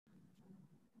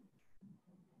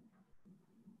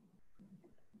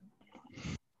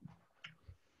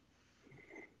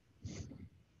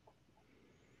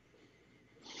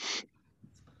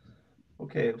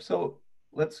Okay, so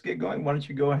let's get going. Why don't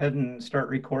you go ahead and start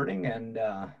recording and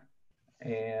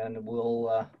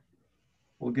we'll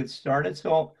get started.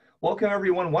 So welcome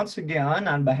everyone once again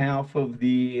on behalf of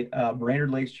the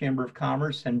Brainerd Lakes Chamber of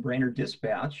Commerce and Brainerd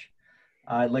Dispatch.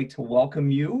 I'd like to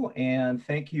welcome you and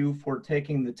thank you for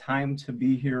taking the time to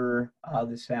be here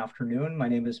this afternoon. My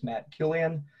name is Matt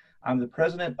Killian. I'm the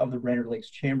president of the Brainerd Lakes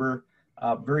Chamber.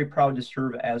 Very proud to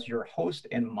serve as your host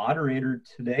and moderator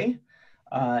today.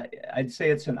 I'd say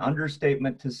it's an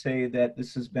understatement to say that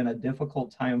this has been a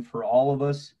difficult time for all of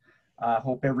us.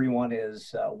 Hope everyone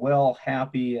is well,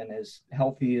 happy, and as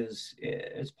healthy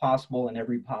as possible in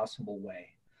every possible way.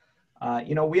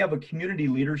 We have a community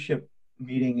leadership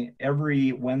meeting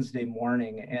every Wednesday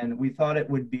morning, and we thought it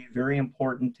would be very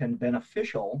important and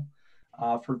beneficial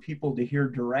for people to hear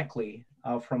directly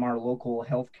from our local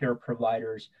healthcare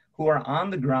providers who are on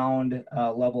the ground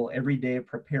level every day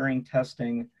preparing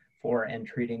testing for and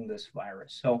treating this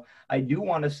virus. So I do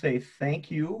want to say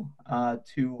thank you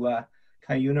to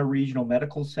Cuyuna Regional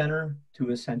Medical Center,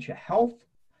 to Essentia Health,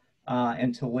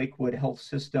 and to Lakewood Health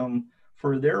System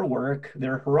for their work,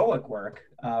 their heroic work,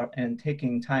 and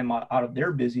taking time out of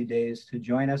their busy days to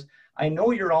join us. I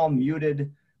know you're all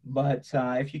muted, but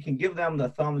if you can give them the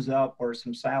thumbs up or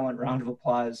some silent round of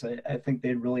applause, I think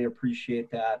they'd really appreciate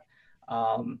that.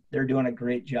 They're doing a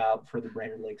great job for the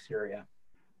Brainerd Lakes area.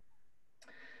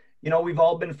 We've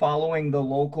all been following the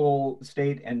local,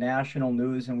 state, and national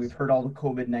news, and we've heard all the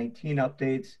COVID-19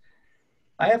 updates.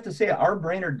 I have to say, our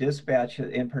Brainerd Dispatch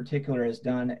in particular has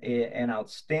done an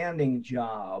outstanding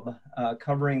job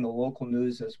covering the local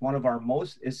news as one of our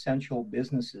most essential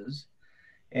businesses.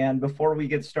 And before we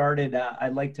get started,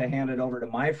 I'd like to hand it over to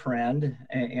my friend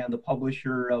and the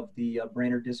publisher of the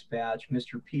Brainerd Dispatch,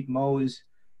 Mr. Pete Mose,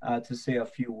 to say a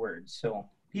few words. So,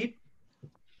 Pete,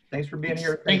 thanks for being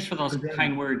here. Thanks for those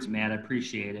kind words, Matt. I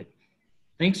appreciate it.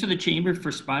 Thanks to the Chamber for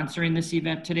sponsoring this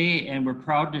event today, and we're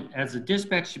proud to, as a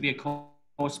Dispatch to be a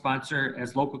co-sponsor,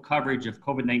 as local coverage of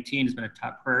COVID-19 has been a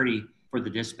top priority for the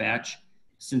Dispatch.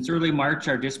 Since early March,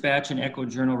 our Dispatch and Echo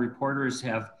Journal reporters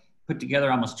have put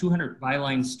together almost 200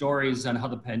 byline stories on how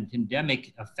the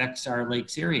pandemic affects our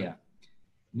lakes area.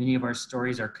 Many of our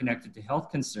stories are connected to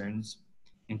health concerns,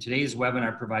 and today's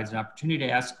webinar provides an opportunity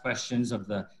to ask questions of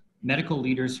the medical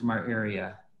leaders from our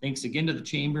area. Thanks again to the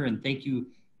Chamber, and thank you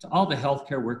to all the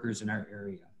healthcare workers in our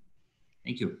area.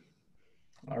 Thank you.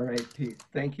 All right, Pete.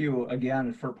 Thank you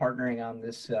again for partnering on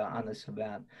this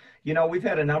event. We've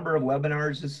had a number of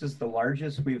webinars. This is the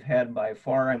largest we've had by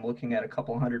far. I'm looking at a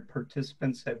couple hundred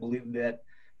participants, I believe, that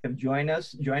have joined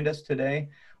us today.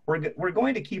 We're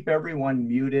going to keep everyone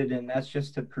muted, and that's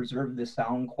just to preserve the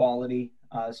sound quality.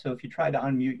 So if you try to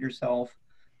unmute yourself,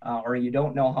 or you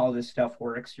don't know how this stuff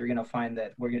works, you're going to find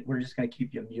that we're just going to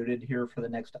keep you muted here for the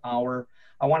next hour.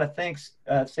 I want to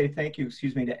say thank you,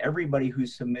 to everybody who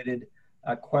submitted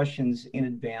questions in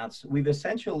advance. We've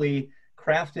essentially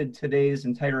crafted today's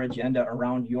entire agenda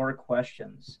around your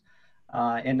questions.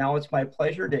 And now it's my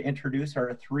pleasure to introduce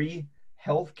our three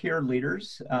healthcare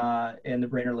leaders in the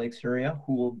Brainerd Lakes area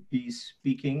who will be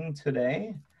speaking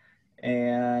today.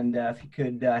 And if you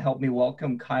could help me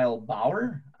welcome Kyle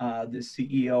Bauer, the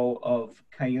CEO of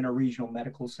Cuyuna Regional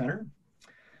Medical Center.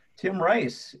 Tim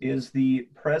Rice is the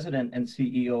president and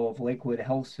CEO of Lakewood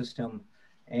Health System,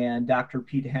 and Dr.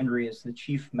 Pete Henry is the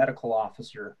chief medical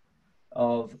officer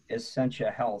of Essentia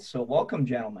Health. So welcome,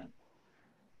 gentlemen.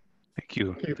 Thank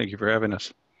you. Thank you for having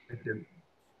us. Thank you.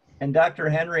 And Dr.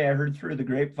 Henry, I heard through the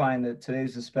grapevine that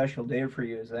today's a special day for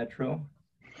you. Is that true?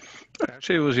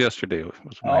 Actually, it was yesterday. It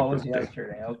was my birthday.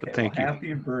 Yesterday. Okay. But thank you.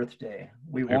 Happy birthday.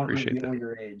 We won't reveal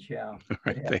your age. Yeah. All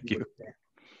right. Thank you.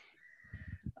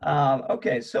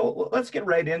 Okay, so let's get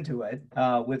right into it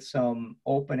with some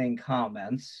opening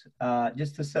comments.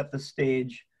 Just to set the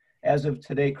stage, as of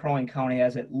today, Crow Wing County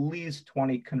has at least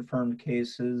 20 confirmed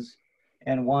cases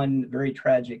and one very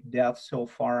tragic death so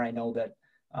far. I know that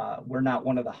we're not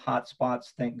one of the hot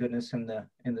spots, thank goodness, in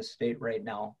the state right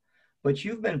now. But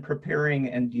you've been preparing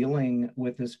and dealing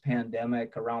with this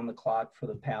pandemic around the clock for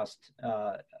the past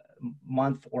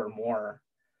month or more.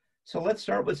 So let's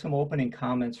start with some opening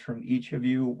comments from each of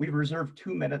you. We've reserved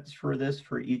 2 minutes for this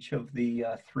for each of the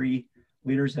three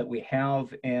leaders that we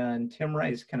have. And Tim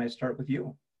Rice, can I start with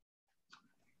you?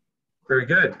 Very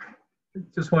good.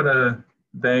 Just want to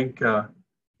thank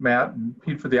Matt and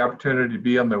Pete for the opportunity to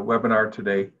be on the webinar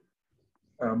today.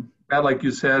 Matt, like you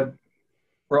said,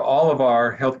 for all of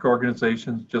our healthcare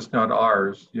organizations, just not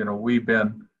ours, we've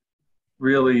been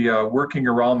really working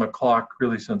around the clock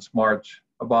really since March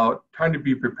about trying to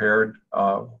be prepared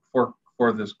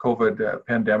for this COVID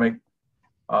pandemic.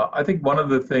 I think one of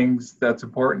the things that's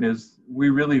important is we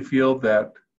really feel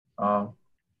that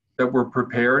that we're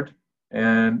prepared.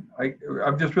 And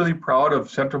I'm just really proud of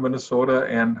Central Minnesota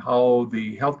and how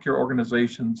the healthcare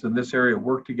organizations in this area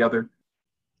work together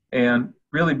and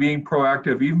really being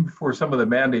proactive even before some of the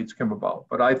mandates come about.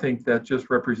 But I think that just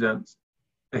represents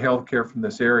the healthcare from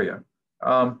this area.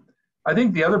 I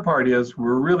think the other part is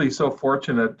we're really so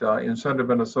fortunate in Central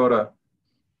Minnesota.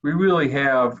 We really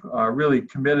have really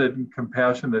committed and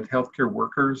compassionate healthcare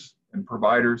workers and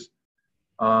providers.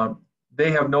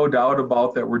 They have no doubt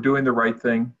about that we're doing the right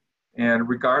thing. And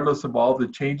regardless of all the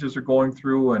changes they're going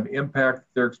through and impact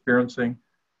they're experiencing,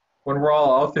 when we're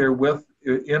all out there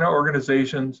in our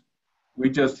organizations, we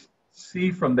just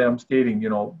see from them stating,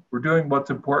 we're doing what's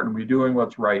important, we're doing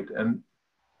what's right. And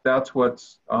that's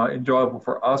what's enjoyable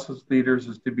for us as leaders,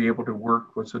 is to be able to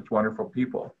work with such wonderful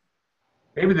people.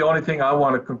 Maybe the only thing I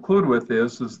want to conclude with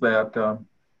is that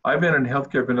I've been in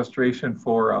healthcare administration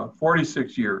for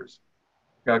 46 years,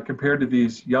 compared to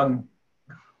these young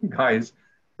guys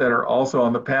that are also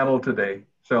on the panel today.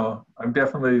 So I'm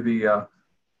definitely the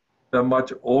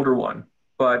much older one.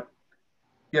 But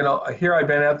here I've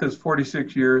been at this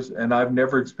 46 years, and I've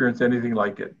never experienced anything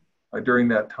like it during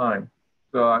that time.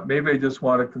 So maybe I just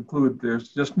want to conclude there's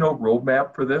just no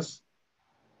roadmap for this.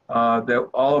 That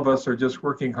all of us are just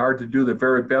working hard to do the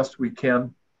very best we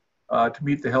can to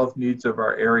meet the health needs of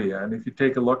our area. And if you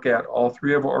take a look at all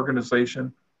three of our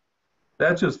organization,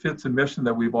 that just fits the mission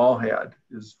that we've all had,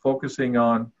 is focusing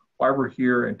on why we're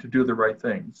here and to do the right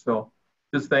thing. So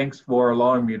just thanks for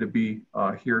allowing me to be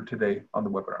here today on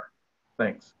the webinar.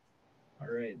 Thanks.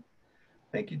 All right.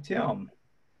 Thank you, Tim.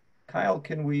 Kyle,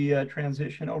 can we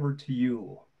transition over to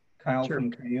you? Kyle Sure.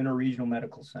 from Cuyuna Regional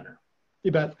Medical Center.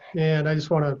 You bet. And I just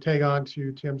want to tag on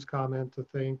to Tim's comment to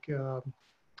thank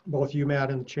both you, Matt,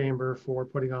 and the Chamber for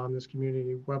putting on this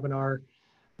community webinar.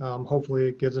 Hopefully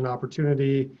it gives an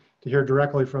opportunity to hear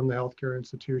directly from the healthcare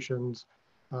institutions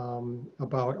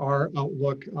about our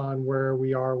outlook on where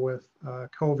we are with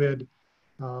COVID.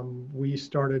 We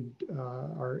started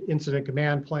our incident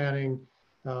command planning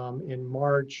in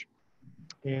March,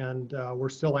 and we're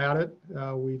still at it.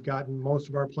 We've gotten most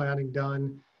of our planning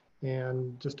done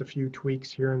and just a few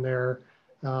tweaks here and there,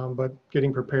 but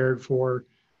getting prepared for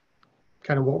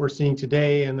kind of what we're seeing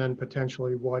today, and then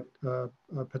potentially what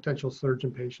a potential surge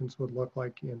in patients would look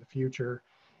like in the future.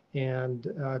 And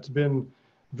it's been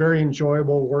very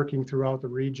enjoyable working throughout the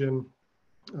region.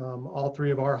 All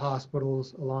three of our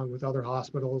hospitals, along with other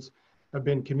hospitals, have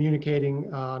been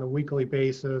communicating on a weekly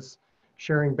basis,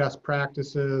 sharing best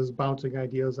practices, bouncing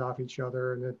ideas off each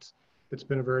other, and it's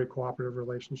been a very cooperative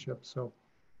relationship. So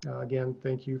again,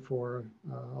 thank you for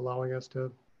allowing us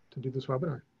to do this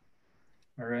webinar.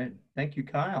 All right. Thank you,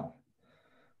 Kyle.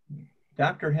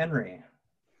 Dr. Henry.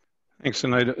 Thanks,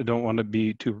 and I don't want to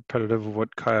be too repetitive of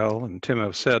what Kyle and Tim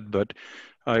have said, but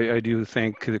I do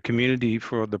thank the community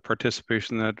for the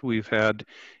participation that we've had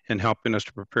in helping us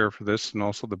to prepare for this, and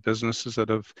also the businesses that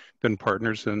have been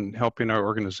partners in helping our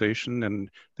organization and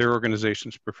their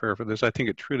organizations prepare for this. I think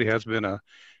it truly has been a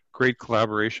great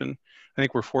collaboration. I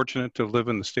think we're fortunate to live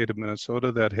in the state of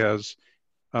Minnesota that has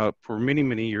for many,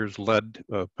 many years led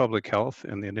public health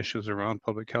and the initiatives around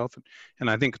public health. And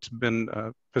I think it's been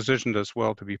positioned as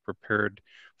well to be prepared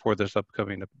for this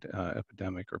upcoming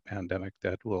epidemic or pandemic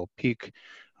that will peak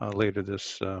later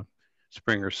this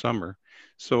spring or summer.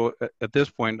 So at this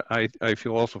point, I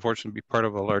feel also fortunate to be part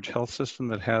of a large health system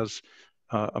that has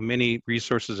many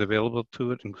resources available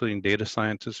to it, including data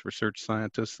scientists, research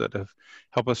scientists that have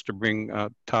helped us to bring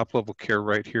top-level care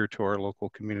right here to our local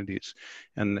communities.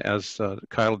 And as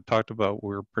Kyle talked about,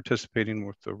 we're participating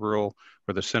with the rural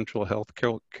or the Central Health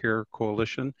Care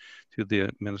Coalition through the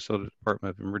Minnesota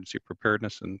Department of Emergency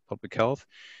Preparedness and Public Health.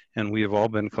 And we have all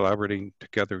been collaborating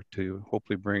together to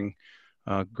hopefully bring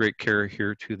great care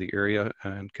here to the area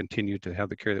and continue to have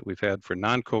the care that we've had for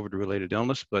non-COVID related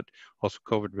illness, but also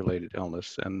COVID related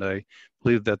illness. And I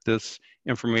believe that this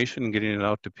information, getting it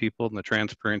out to people, and the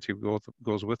transparency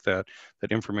goes with that,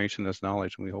 that information is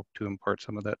knowledge, and we hope to impart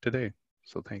some of that today.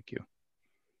 So thank you.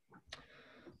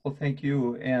 Well, thank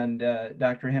you. And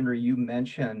Dr. Henry, you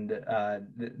mentioned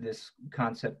this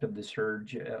concept of the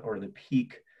surge or the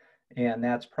peak. And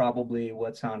that's probably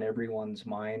what's on everyone's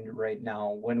mind right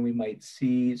now, when we might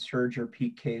see surge or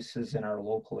peak cases in our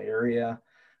local area.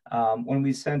 When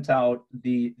we sent out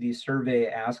the survey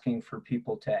asking for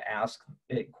people to ask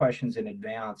questions in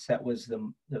advance, that was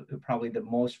probably the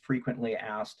most frequently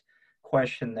asked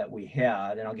question that we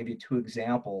had. And I'll give you two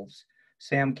examples.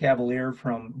 Sam Cavalier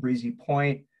from Breezy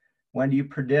Point: when do you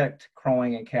predict Crow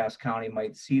Wing and Cass County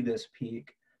might see this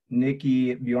peak?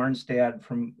 Nikki Bjornstad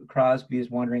from Crosby is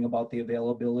wondering about the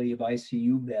availability of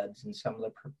ICU beds and some of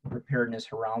the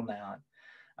preparedness around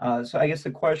that. So I guess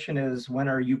the question is, when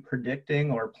are you predicting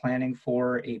or planning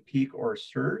for a peak or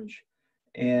surge?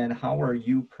 And how are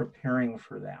you preparing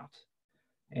for that?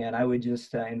 And I would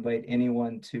just invite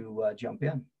anyone to jump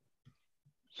in.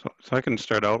 So I can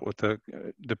start out with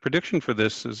the prediction for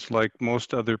this is like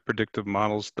most other predictive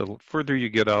models. The further you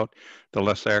get out, the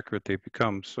less accurate they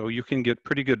become. So you can get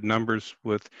pretty good numbers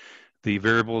with the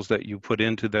variables that you put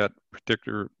into that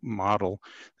particular model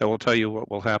that will tell you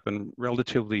what will happen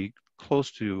relatively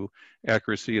close to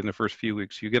accuracy in the first few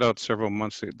weeks. You get out several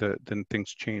months, then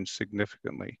things change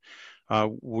significantly.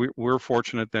 We're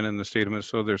fortunate then in the state of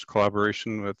Minnesota, there's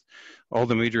collaboration with all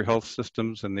the major health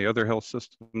systems and the other health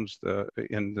systems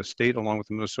in the state, along with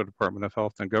the Minnesota Department of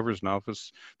Health and Governor's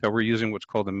Office, that we're using what's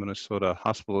called the Minnesota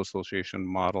Hospital Association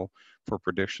model for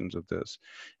predictions of this.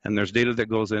 And there's data that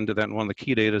goes into that. And one of the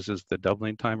key data is the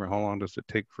doubling time, or how long does it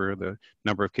take for the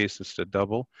number of cases to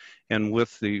double. And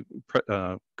with the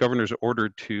governor's order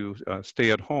to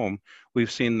stay at home,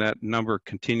 we've seen that number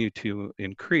continue to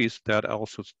increase. That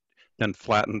also then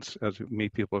flattens, as many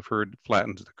people have heard,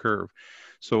 flattens the curve.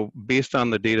 So based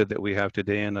on the data that we have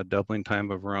today and a doubling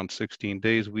time of around 16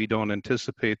 days, we don't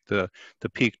anticipate the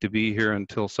peak to be here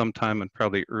until sometime in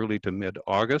probably early to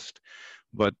mid-August.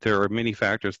 But there are many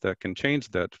factors that can change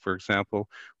that. For example,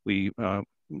 we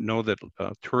know that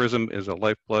tourism is a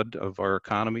lifeblood of our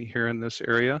economy here in this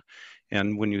area.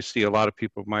 And when you see a lot of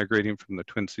people migrating from the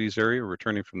Twin Cities area,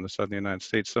 returning from the southern United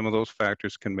States, some of those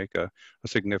factors can make a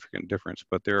significant difference.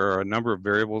 But there are a number of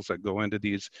variables that go into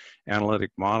these analytic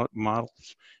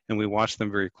models, and we watch them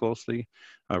very closely,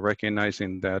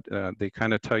 recognizing that they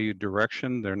kind of tell you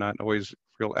direction. They're not always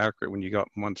real accurate when you got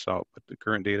months out, but the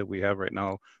current data we have right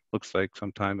now looks like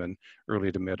sometime in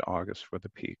early to mid-August for the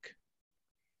peak.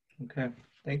 Okay,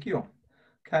 thank you.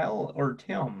 Kyle or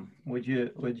Tim, would you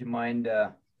mind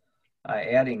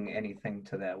adding anything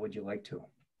to that? Would you like to?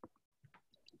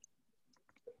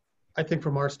 I think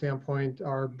from our standpoint,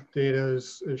 our data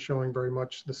is showing very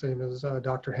much the same as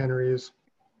Dr. Henry's.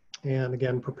 And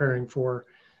again, preparing for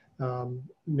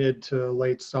mid to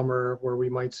late summer where we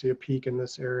might see a peak in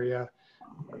this area.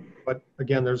 But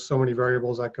again, there's so many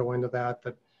variables that go into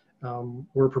that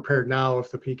we're prepared now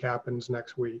if the peak happens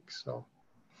next week. So.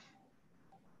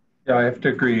 Yeah, I have to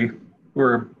agree.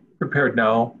 We're prepared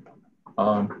now.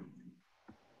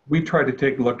 We try to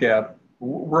take a look at,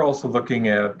 we're also looking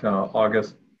at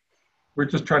August. We're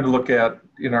just trying to look at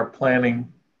in our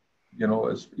planning,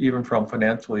 as even from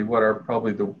financially, what are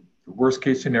probably the worst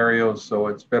case scenarios. So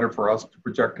it's better for us to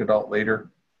project it out later.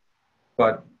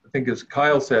 But I think as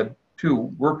Kyle said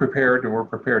too, we're prepared and we're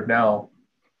prepared now.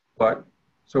 But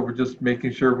so we're just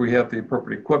making sure we have the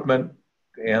appropriate equipment,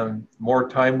 and more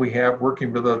time we have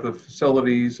working with other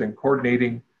facilities and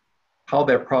coordinating how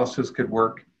that process could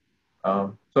work.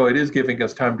 So it is giving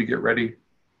us time to get ready,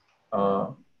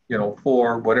 for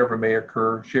whatever may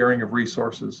occur, sharing of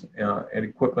resources and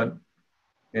equipment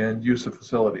and use of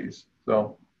facilities.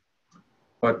 So,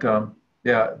 but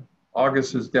yeah,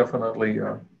 August is definitely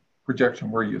a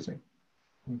projection we're using.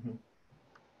 Mm-hmm.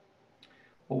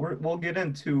 Well, we'll get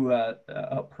into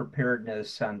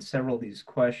preparedness on several of these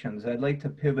questions. I'd like to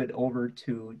pivot over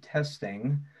to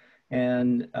testing.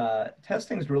 And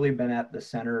testing's really been at the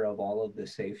center of all of the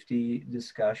safety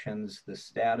discussions, the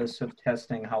status of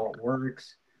testing, how it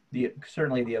works,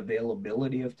 certainly the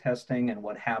availability of testing and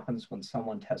what happens when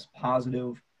someone tests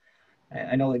positive.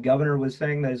 I know the governor was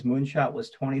saying that his moonshot was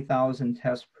 20,000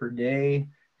 tests per day.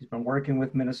 He's been working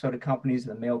with Minnesota companies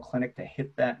and the Mayo Clinic to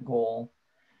hit that goal.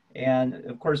 And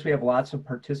of course, we have lots of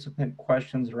participant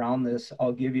questions around this.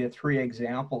 I'll give you 3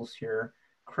 examples here.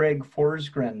 Craig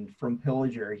Forsgren from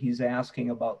Pillager, he's asking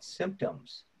about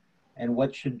symptoms and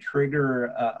what should trigger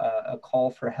a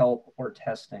call for help or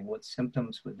testing. What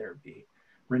symptoms would there be?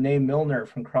 Renee Milner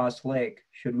from Cross Lake,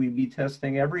 should we be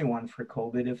testing everyone for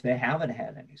COVID if they haven't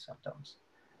had any symptoms?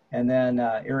 And then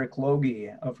Eric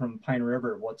Logie from Pine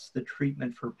River, what's the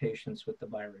treatment for patients with the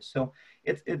virus? So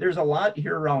there's a lot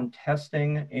here around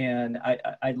testing, and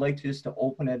I'd like just to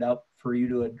open it up for you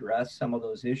to address some of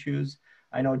those issues.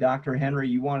 I know Dr. Henry,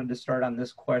 you wanted to start on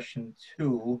this question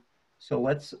too. So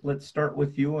let's start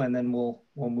with you, and then we'll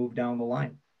move down the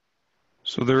line.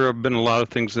 So there have been a lot of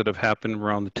things that have happened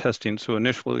around the testing. So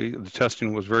initially, the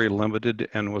testing was very limited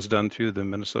and was done through the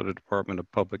Minnesota Department of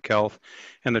Public Health.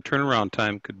 And the turnaround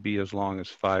time could be as long as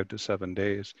 5 to 7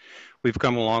 days. We've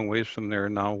come a long ways from there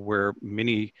now, where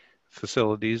many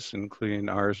facilities, including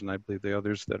ours and I believe the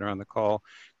others that are on the call,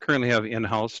 currently have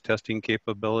in-house testing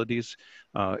capabilities.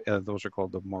 Those are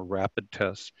called the more rapid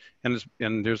tests. And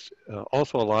there's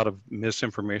also a lot of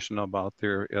misinformation about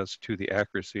there as to the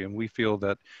accuracy. And we feel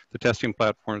that the testing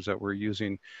platforms that we're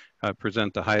using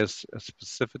present the highest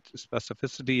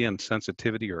specificity and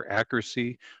sensitivity or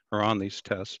accuracy around these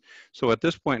tests. So at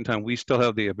this point in time, we still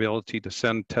have the ability to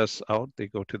send tests out. They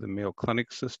go to the Mayo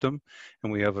Clinic system,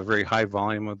 and we have a very high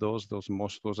volume of those.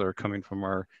 Most of those are coming from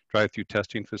our drive-through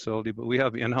testing facility, but we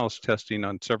have in-house testing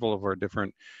on several of our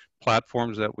different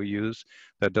platforms that we use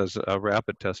that does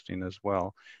rapid testing as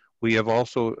well. We have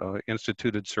also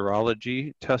instituted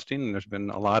serology testing, and there's been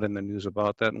a lot in the news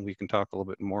about that, and we can talk a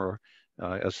little bit more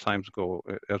as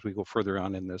we go further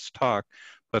on in this talk.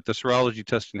 But the serology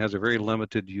testing has a very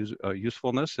limited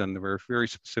usefulness and very, very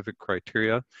specific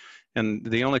criteria. And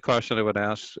the only caution I would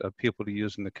ask people to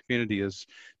use in the community is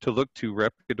to look to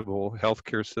reputable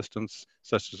healthcare systems,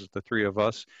 such as the three of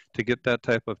us, to get that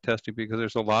type of testing, because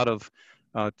there's a lot of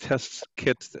test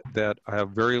kits that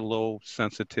have very low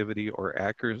sensitivity or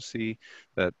accuracy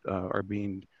that are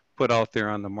being put out there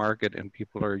on the market, and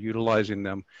people are utilizing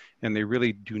them, and they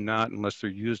really do not, unless they're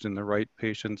used in the right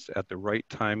patients at the right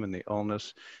time in the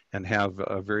illness and have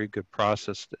a very good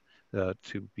process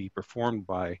to be performed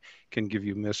by, can give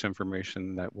you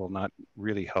misinformation that will not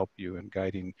really help you in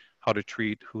guiding how to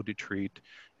treat, who to treat,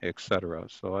 etc.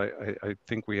 So I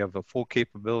think we have a full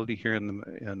capability here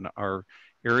in our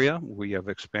area. We have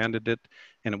expanded it,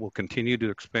 and it will continue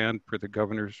to expand per the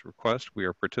governor's request. We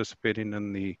are participating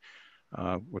in the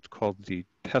what's called the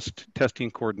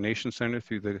Testing Coordination Center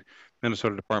through the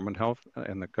Minnesota Department of Health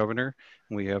and the governor.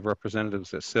 And we have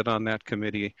representatives that sit on that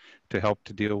committee to help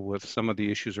to deal with some of the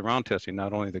issues around testing,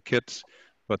 not only the kits,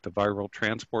 but the viral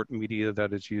transport media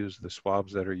that is used, the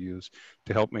swabs that are used,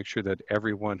 to help make sure that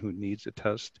everyone who needs a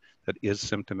test that is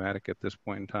symptomatic at this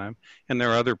point in time. And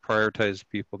there are other prioritized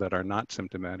people that are not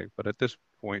symptomatic, but at this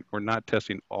point, we're not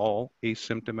testing all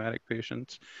asymptomatic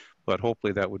patients, but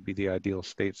hopefully that would be the ideal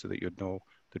state so that you'd know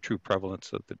the true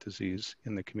prevalence of the disease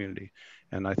in the community.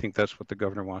 And I think that's what the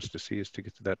governor wants to see, is to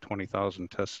get to that 20,000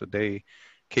 tests a day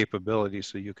capability,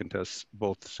 so you can test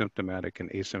both symptomatic and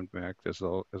asymptomatic, as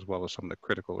well as some of the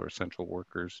critical or essential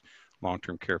workers,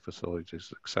 long-term care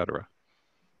facilities, et cetera.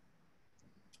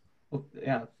 Well,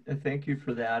 yeah, thank you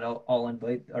for that. I'll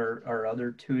invite our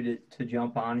other two to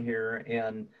jump on here,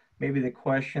 and maybe the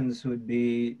questions would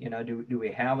be, do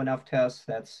we have enough tests?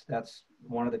 That's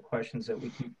one of the questions that we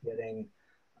keep getting.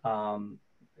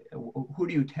 Who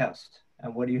do you test,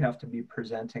 and what do you have to be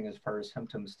presenting as far as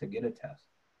symptoms to get a test?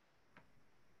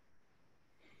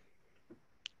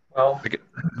 Well,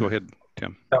 go ahead,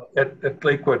 Tim. At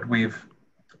Lakewood, we're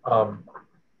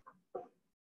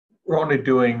only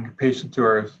doing patients who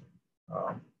are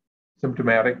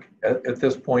symptomatic at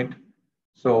this point.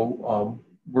 So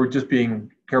we're just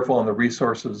being careful on the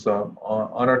resources on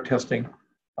our testing.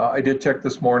 I did check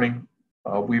this morning.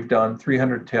 We've done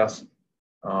 300 tests,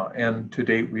 and to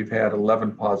date, we've had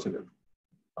 11 positive.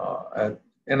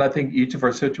 And I think each of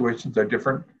our situations are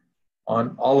different.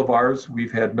 On all of ours,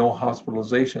 we've had no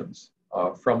hospitalizations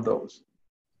from those.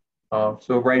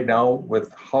 So right now,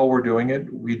 with how we're doing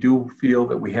it, we do feel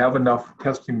that we have enough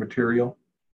testing material.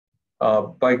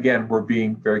 But again, we're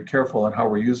being very careful on how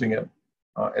we're using it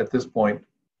at this point.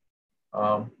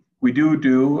 We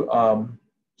do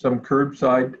some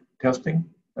curbside testing,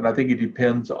 and I think it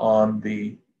depends on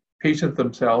the patient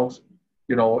themselves.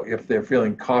 If they're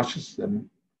feeling cautious and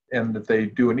if they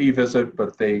do an e-visit,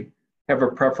 but they have a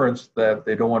preference that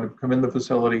they don't want to come in the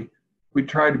facility, we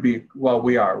try to be,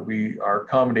 we are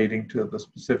accommodating to the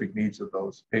specific needs of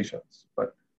those patients.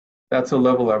 But that's a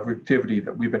level of activity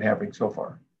that we've been having so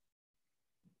far.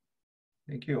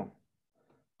 Thank you.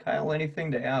 Kyle,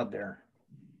 anything to add there?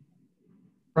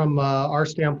 From our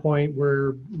standpoint,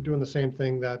 we're doing the same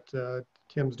thing that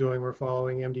Tim's doing. We're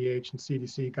following MDH and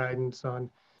CDC guidance on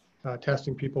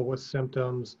testing people with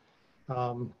symptoms.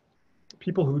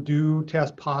 People who do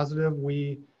test positive,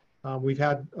 we've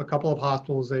had a couple of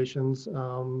hospitalizations,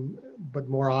 but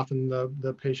more often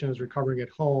the patient is recovering at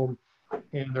home,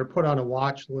 and they're put on a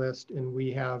watch list, and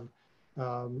we have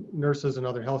nurses and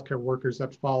other healthcare workers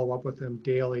that follow up with them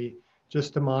daily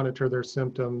just to monitor their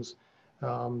symptoms,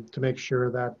 to make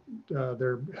sure that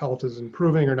their health is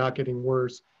improving or not getting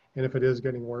worse. And if it is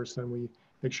getting worse, then we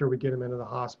make sure we get them into the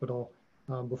hospital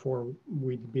before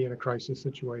we'd be in a crisis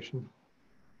situation.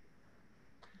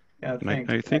 Yeah,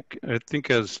 I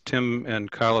think as Tim and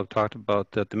Kyle have talked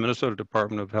about, that the Minnesota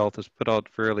Department of Health has put out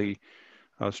fairly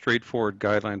straightforward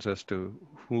guidelines as to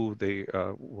who they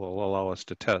will allow us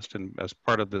to test. And as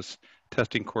part of this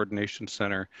testing coordination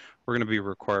center, we're going to be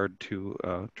required to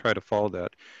try to follow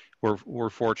that. we're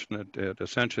fortunate at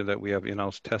essentially that we have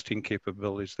in-house testing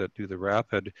capabilities that do the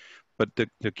rapid, but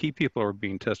the key people are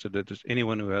being tested is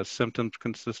anyone who has symptoms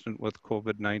consistent with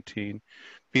COVID-19,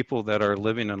 people that are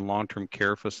living in long-term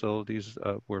care facilities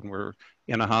when we're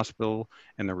in a hospital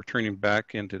and they're returning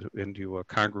back into a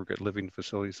congregate living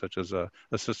facility such as a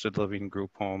assisted living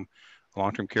group home,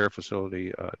 long-term care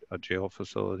facility, a jail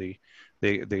facility.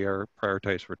 They are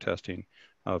prioritized for testing.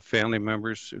 Family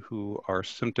members who are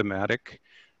symptomatic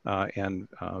and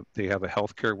they have a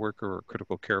healthcare worker or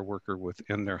critical care worker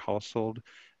within their household,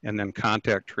 and then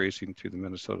contact tracing through the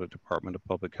Minnesota Department of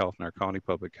Public Health and our county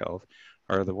public health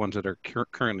are the ones that are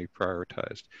currently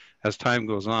prioritized. As time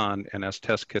goes on and as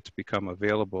test kits become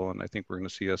available, and I think we're going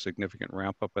to see a significant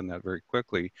ramp up in that very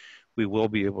quickly, we will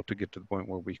be able to get to the point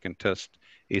where we can test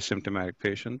asymptomatic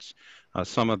patients.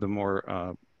 Some of the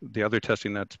more the other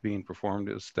testing that's being performed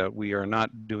is that we are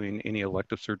not doing any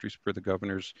elective surgeries per the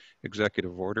governor's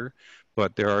executive order,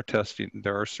 but there are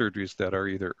surgeries that are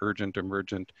either urgent,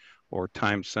 emergent, or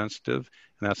time sensitive,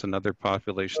 and that's another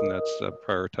population that's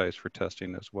prioritized for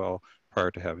testing as well prior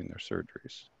to having their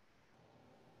surgeries.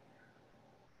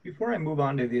 Before I move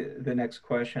on to the next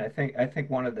question, I think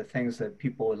one of the things that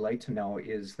people would like to know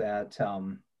is that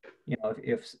you know,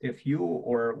 if you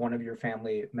or one of your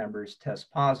family members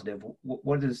test positive,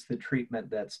 what is the treatment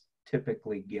that's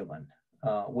typically given?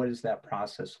 What does that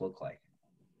process look like?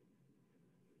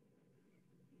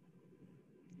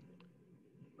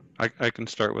 I can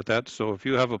start with that. So if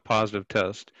you have a positive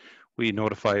test, we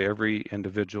notify every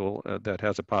individual that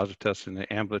has a positive test in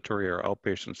the ambulatory or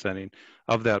outpatient setting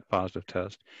of that positive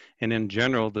test. And in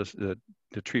general, the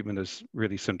treatment is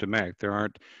really symptomatic. There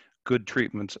aren't good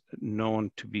treatments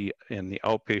known to be in the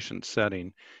outpatient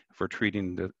setting for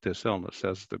treating this illness,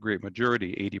 as the great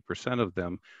majority, 80% of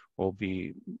them, will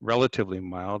be relatively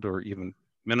mild or even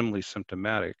minimally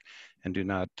symptomatic and do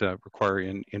not require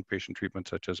inpatient treatment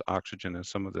such as oxygen and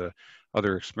some of the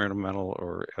other experimental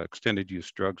or extended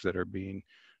use drugs that are being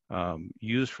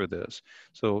used for this.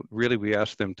 So really we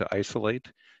ask them to isolate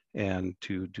and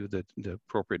to do the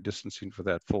appropriate distancing for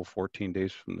that full 14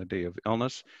 days from the day of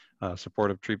illness.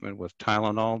 Supportive treatment with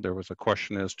Tylenol. There was a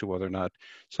question as to whether or not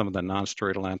some of the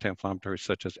non-steroidal anti-inflammatories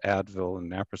such as Advil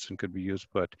and naproxen could be used,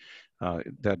 but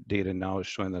that data now is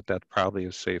showing that that probably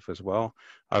is safe as well.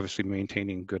 Obviously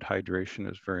maintaining good hydration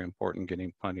is very important,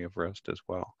 getting plenty of rest as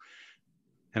well.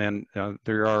 And then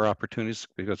there are opportunities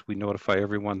because we notify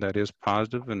everyone that is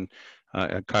positive, and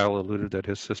Kyle alluded that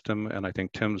his system, and I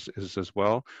think Tim's is as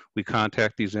well. We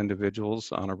contact these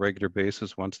individuals on a regular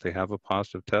basis once they have a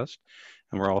positive test.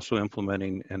 And we're also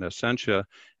implementing an Essentia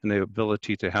and the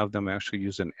ability to have them actually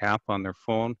use an app on their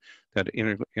phone that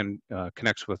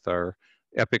connects with our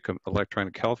Epic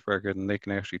electronic health record, and they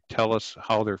can actually tell us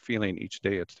how they're feeling each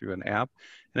day. It's through an app.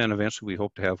 And then eventually we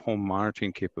hope to have home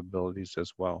monitoring capabilities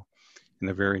as well in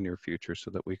the very near future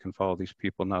so that we can follow these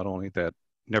people not only that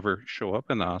never show up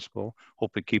in the hospital,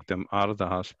 hopefully keep them out of the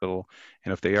hospital.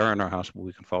 And if they are in our hospital,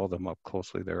 we can follow them up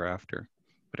closely thereafter.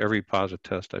 But every positive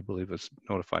test, I believe, is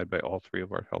notified by all three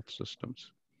of our health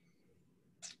systems.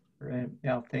 Right.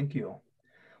 Yeah. Thank you.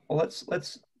 Well,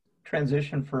 let's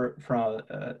transition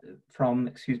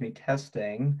from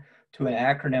testing to an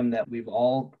acronym that we've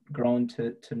all grown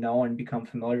to know and become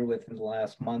familiar with in the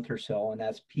last month or so, and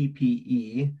that's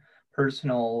PPE,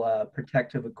 personal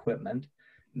protective equipment.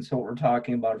 And so what we're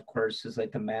talking about, of course, is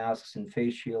like the masks and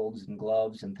face shields and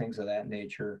gloves and things of that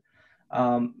nature.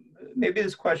 Maybe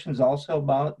this question is also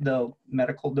about the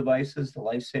medical devices, the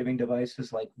life-saving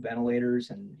devices like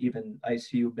ventilators and even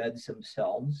ICU beds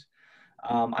themselves.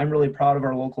 I'm really proud of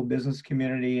our local business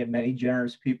community and many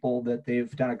generous people that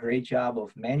they've done a great job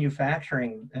of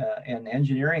manufacturing and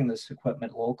engineering this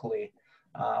equipment locally,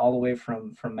 all the way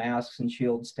from masks and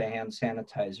shields to hand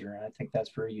sanitizer. And I think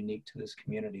that's very unique to this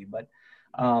community. But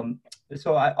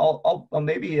so I'll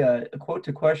maybe quote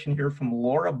a question here from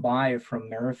Laura Bai from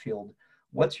Merrifield.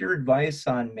 What's your advice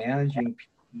on managing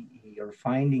PPE or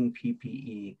finding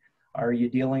PPE? Are you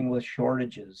dealing with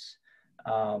shortages?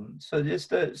 So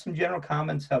just some general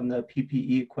comments on the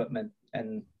PPE equipment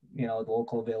and, you know, the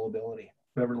local availability.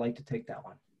 Whoever would like to take that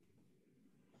one.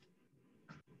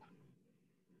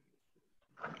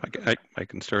 I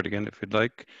can start again if you'd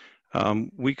like.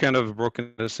 We kind of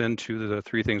broken this into the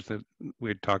three things that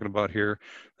we're talking about here.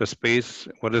 The space,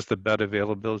 what is the bed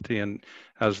availability? And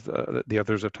as the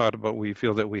others have talked about, we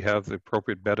feel that we have the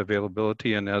appropriate bed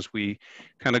availability. And as we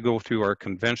kind of go through our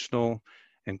conventional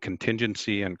and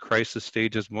contingency and crisis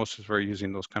stages, most of us are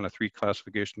using those kind of three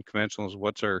classification conventionals.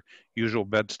 What's our usual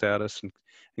bed status and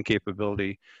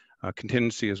capability?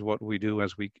 Contingency is what we do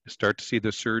as we start to see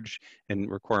the surge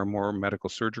and require more medical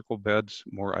surgical beds,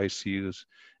 more ICUs,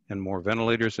 and more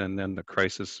ventilators, and then the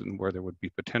crisis and where there would be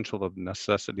potential of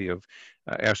necessity of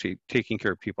actually taking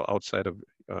care of people outside of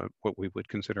what we would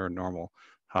consider a normal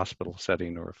hospital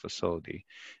setting or a facility.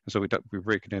 And so we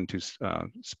break it into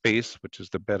space, which is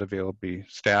the bed availability.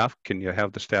 Staff, can you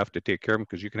have the staff to take care of them?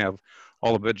 Because you can have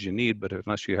all the beds you need, but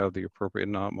unless you have the appropriate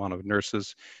amount of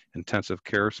nurses, intensive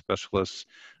care specialists,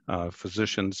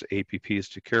 physicians, APPs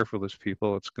to care for those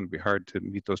people, it's going to be hard to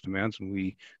meet those demands. And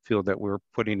we feel that we're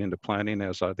putting into planning,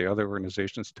 as are the other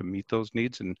organizations, to meet those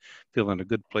needs and feel in a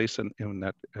good place in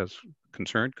that as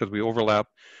concerned, because we overlap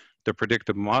the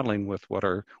predictive modeling with what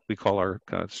we call our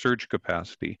surge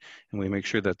capacity, and we make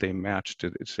sure that they match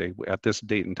to say at this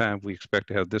date and time we expect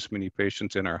to have this many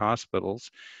patients in our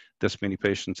hospitals, this many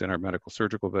patients in our medical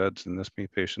surgical beds, and this many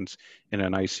patients in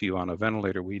an ICU on a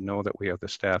ventilator. We know that we have the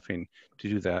staffing to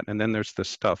do that. And then there's the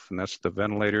stuff, and that's the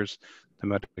ventilators, the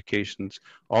medications,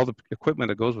 all the equipment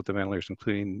that goes with the ventilators,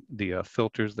 including the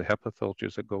filters, the HEPA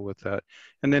filters that go with that,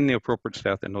 and then the appropriate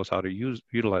staff that knows how to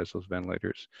utilize those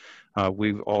ventilators.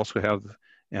 We also have,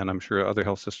 and I'm sure other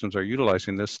health systems are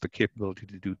utilizing this, the capability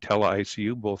to do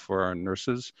tele-ICU, both for our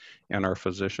nurses and our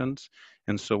physicians.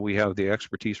 And so we have the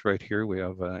expertise right here. We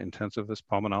have intensivist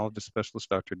pulmonologist specialist,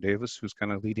 Dr. Davis, who's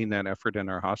kind of leading that effort in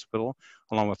our hospital,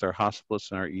 along with our hospitalists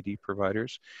and our ED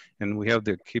providers. And we have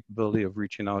the capability of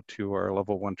reaching out to our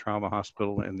level 1 trauma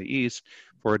hospital in the East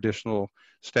for additional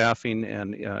staffing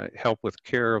and help with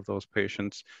care of those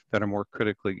patients that are more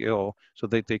critically ill, so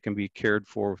that they can be cared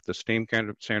for with the same kind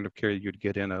of standard of care you'd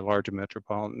get in a larger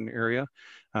metropolitan area,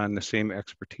 and the same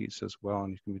expertise as well.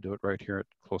 And you can do it right here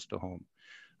close to home.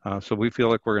 So we feel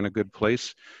like we're in a good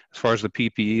place. As far as the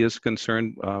PPE is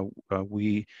concerned,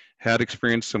 we had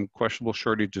experienced some questionable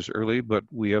shortages early, but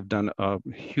we have done a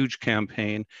huge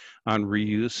campaign on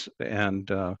reuse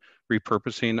and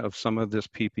repurposing of some of this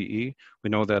PPE. We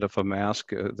know that if a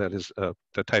mask that is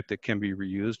the type that can be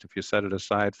reused, if you set it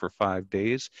aside for 5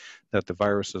 days, that the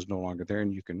virus is no longer there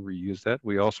and you can reuse that.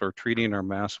 We also are treating our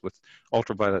masks with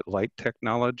ultraviolet light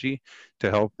technology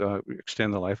to help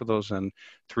extend the life of those. And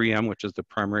 3M, which is the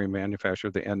primary manufacturer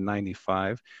of the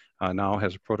N95, now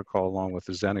has a protocol along with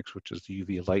the Xenix, which is the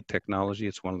UV light technology.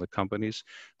 It's one of the companies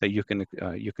that you can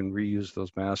reuse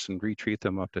those masks and retreat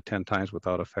them up to 10 times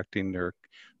without affecting their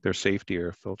safety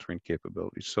or filtering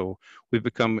capabilities. So we've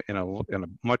become in a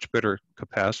much better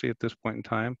capacity at this point in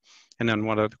time. And then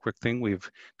one other quick thing, we've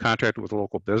contracted with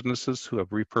local businesses who have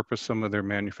repurposed some of their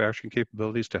manufacturing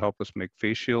capabilities to help us make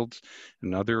face shields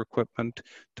and other equipment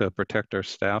to protect our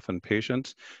staff and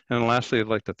patients. And lastly, I'd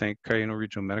like to thank Cayuga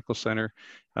Regional Medical Center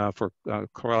for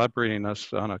collaborating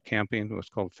us on a campaign that was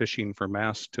called Fishing for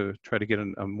Masks to try to get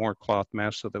a more cloth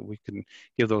mask so that we can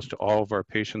give those to all of our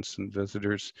patients and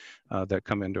visitors that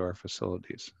come into our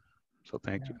facilities. So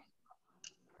thank you.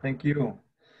 Thank you.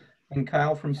 And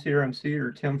Kyle from CRMC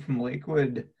or Tim from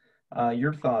Lakewood,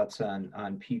 your thoughts on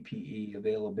PPE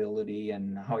availability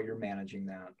and how you're managing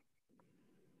that?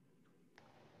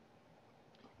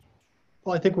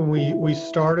 Well, I think when we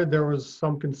started, there was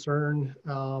some concern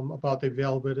about the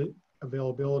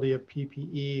availability of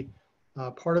PPE.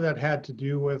 Part of that had to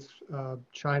do with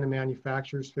China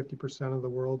manufactures 50% of the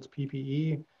world's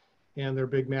PPE, and their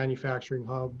big manufacturing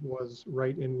hub was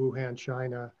right in Wuhan,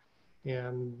 China.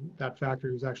 And that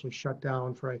factory was actually shut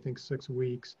down for, I think, 6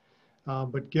 weeks.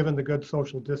 But given the good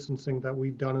social distancing that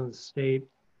we've done in the state,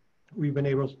 we've been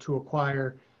able to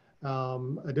acquire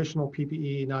additional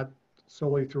PPE, not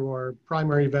solely through our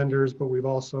primary vendors, but we've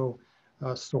also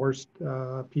sourced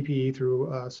PPE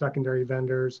through secondary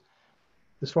vendors.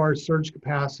 As far as surge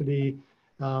capacity,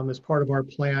 as part of our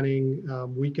planning,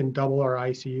 we can double our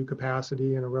ICU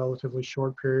capacity in a relatively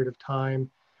short period of time.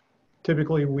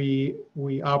 Typically,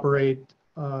 we operate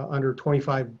under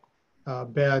 25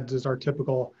 beds as our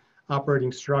typical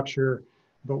operating structure,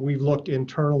 but we've looked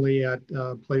internally at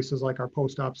places like our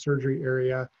post-op surgery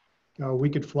area.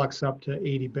 We could flex up to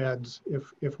 80 beds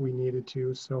if we needed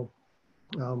to. So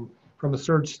from a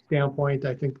surge standpoint,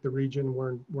 I think the region,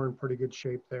 we're in pretty good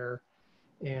shape there.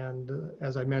 And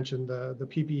as I mentioned, the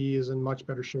PPE is in much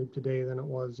better shape today than it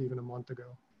was even a month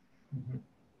ago. Mm-hmm.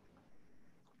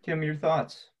 Tim, your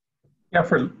thoughts? Yeah,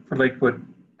 for Lakewood,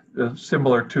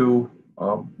 similar to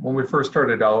when we first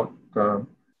started out,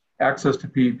 access to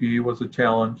PPE was a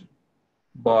challenge,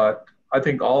 but I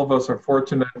think all of us are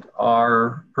fortunate.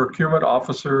 Our procurement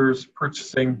officers,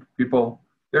 purchasing people,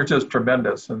 they're just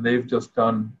tremendous, and they've just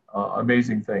done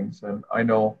amazing things. And I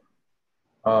know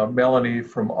Melanie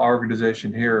from our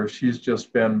organization here, she's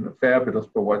just been fabulous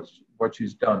for what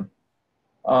she's done.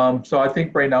 So I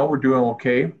think right now we're doing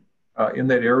okay. in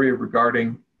that area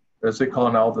regarding, as they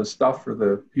call now, the stuff for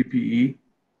the PPE.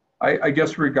 I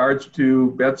guess regards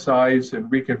to bed size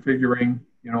and reconfiguring,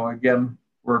 again,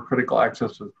 we're critical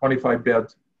access with 25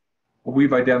 beds.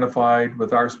 We've identified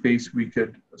with our space, we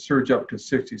could surge up to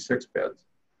 66 beds.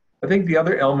 I think the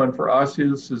other element for us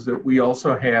is that we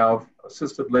also have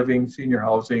assisted living, senior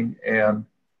housing, and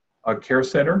a care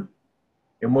center.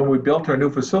 And when we built our new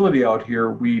facility out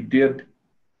here, we did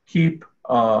keep,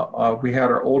 we had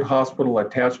our old hospital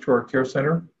attached to our care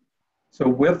center. So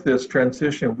with this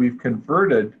transition, we've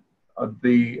converted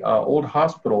the old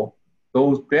hospital,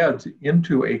 those beds,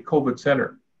 into a COVID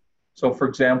center. So for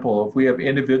example, if we have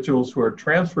individuals who are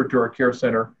transferred to our care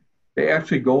center, they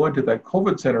actually go into that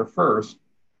COVID center first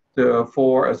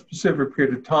for a specific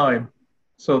period of time,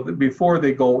 so that before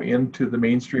they go into the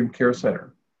mainstream care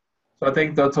center. So I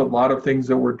think that's a lot of things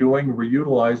that we're doing. We're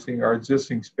utilizing our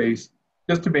existing space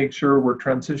just to make sure we're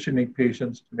transitioning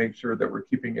patients, to make sure that we're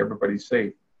keeping everybody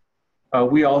safe.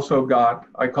 We also got,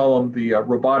 I call them the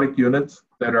robotic units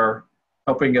that are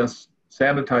helping us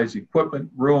sanitize equipment,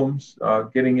 rooms,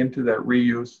 getting into that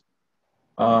reuse.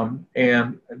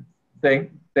 And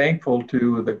thankful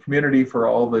to the community for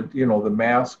all the, the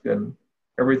mask and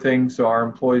everything. So our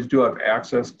employees do have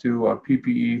access to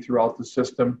PPE throughout the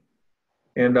system.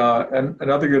 And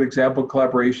another good example,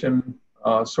 collaboration,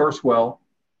 Sourcewell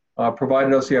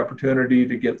provided us the opportunity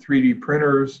to get 3D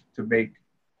printers to make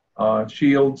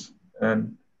shields.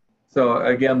 And so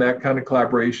again, that kind of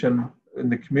collaboration in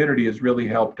the community has really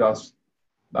helped us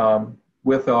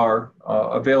with our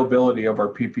availability of our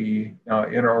PPE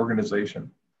in our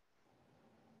organization.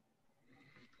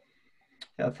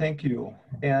 Yeah, thank you.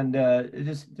 And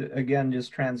just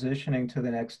transitioning to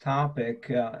the next topic,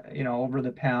 over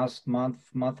the past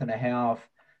month and a half,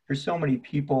 there's so many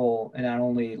people, and not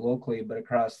only locally, but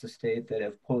across the state, that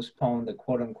have postponed the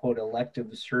quote unquote elective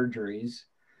surgeries.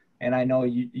 And I know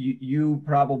you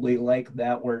probably like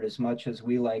that word as much as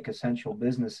we like essential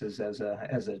businesses as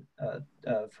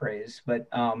a phrase. But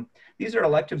these are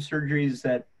elective surgeries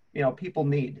that, people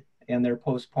need, and they're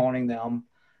postponing them.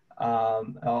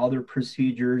 Other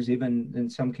procedures, even in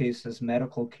some cases,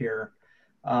 medical care.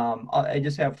 I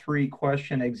just have 3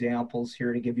 question examples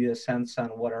here to give you a sense on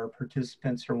what our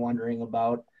participants are wondering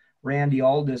about. Randy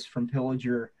Aldis from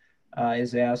Pillager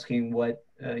is asking what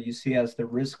you see as the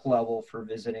risk level for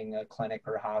visiting a clinic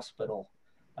or hospital.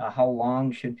 How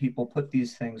long should people put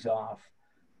these things off?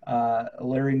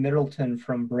 Larry Middleton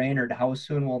from Brainerd, how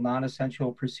soon will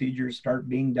non-essential procedures start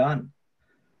being done?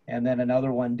 And then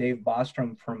another one, Dave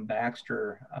Bostrom from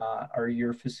Baxter, are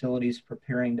your facilities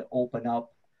preparing to open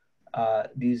up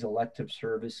these elective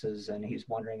services? And he's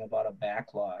wondering about a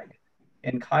backlog.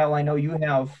 And Kyle, I know you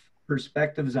have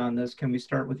perspectives on this. Can we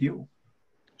start with you?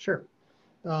 Sure.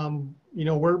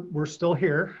 We're still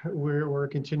here. We're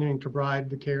continuing to provide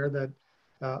the care that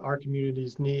our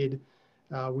communities need.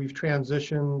 We've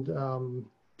transitioned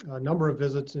a number of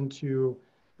visits into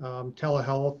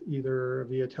telehealth, either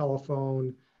via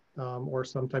telephone or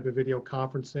some type of video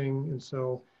conferencing. And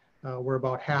so we're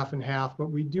about half and half, but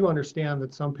we do understand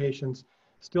that some patients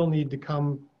still need to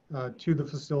come to the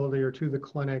facility or to the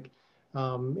clinic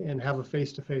and have a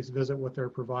face-to-face visit with their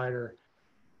provider.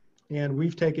 And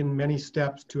we've taken many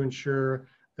steps to ensure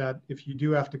that if you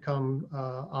do have to come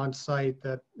on site,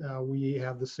 that we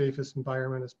have the safest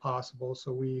environment as possible.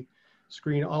 So we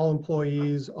screen all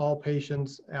employees, all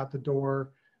patients at the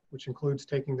door, which includes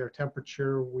taking their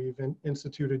temperature. We've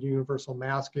instituted universal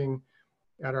masking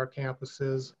at our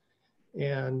campuses.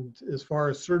 And as far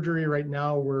as surgery, right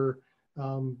now we're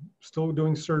still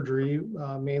doing surgery,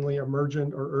 mainly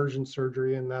emergent or urgent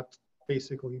surgery. And that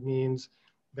basically means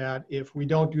that if we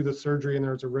don't do the surgery and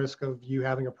there's a risk of you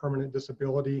having a permanent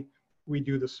disability, we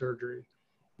do the surgery.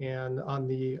 And on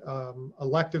the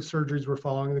elective surgeries, we're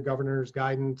following the governor's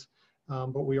guidance,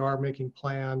 but we are making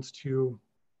plans to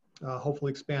hopefully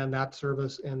expand that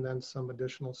service and then some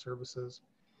additional services.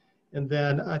 And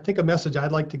then I think a message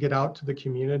I'd like to get out to the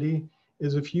community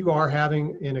is if you are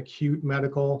having an acute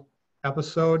medical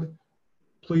episode,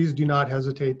 please do not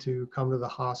hesitate to come to the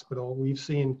hospital. We've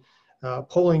seen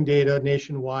polling data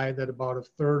nationwide that about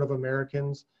 1/3 of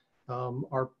Americans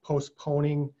are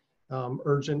postponing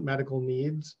urgent medical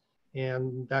needs,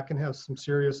 and that can have some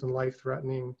serious and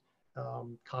life-threatening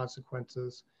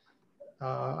consequences.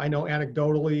 I know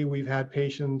anecdotally we've had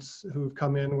patients who've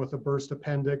come in with a burst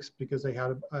appendix because they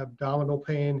had abdominal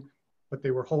pain, but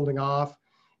they were holding off.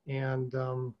 And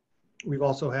we've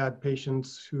also had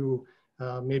patients who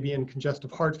maybe in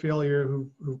congestive heart failure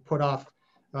who've put off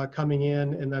coming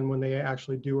in, and then when they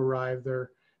actually do arrive,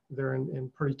 they're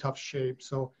in pretty tough shape.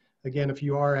 So again, if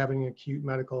you are having an acute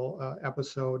medical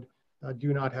episode,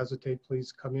 do not hesitate.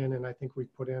 Please come in, and I think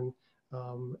we've put in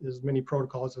as many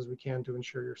protocols as we can to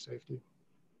ensure your safety.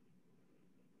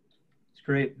 It's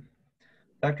great.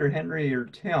 Dr. Henry or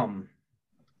Tim,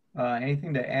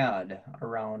 anything to add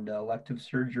around elective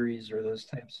surgeries or those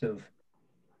types of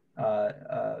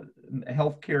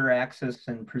healthcare access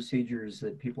and procedures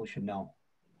that people should know?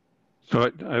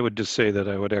 So I would just say that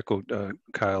I would echo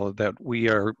Kyle, that we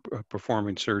are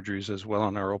performing surgeries as well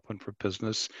and are open for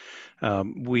business.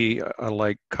 We,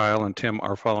 like Kyle and Tim,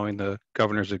 are following the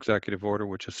governor's executive order,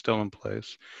 which is still in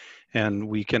place. And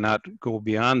we cannot go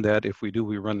beyond that. If we do,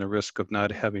 we run the risk of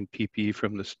not having PPE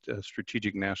from the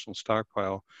strategic national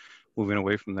stockpile, moving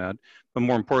away from that. But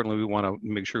more importantly, we want to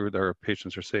make sure that our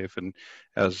patients are safe. And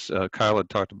as Kyle had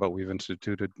talked about, we've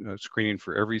instituted screening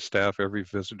for every staff, every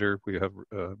visitor. We have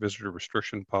visitor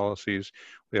restriction policies.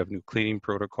 We have new cleaning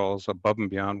protocols above and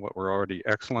beyond what were already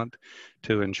excellent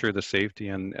to ensure the safety.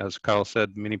 And as Kyle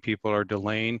said, many people are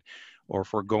delaying or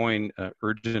foregoing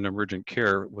urgent and emergent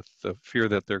care with the fear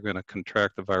that they're going to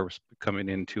contract the virus coming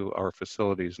into our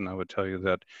facilities. And I would tell you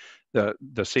that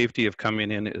the safety of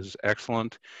coming in is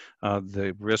excellent.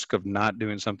 The risk of not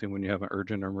doing something when you have an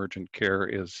urgent or emergent care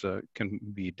is can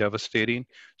be devastating.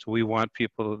 So we want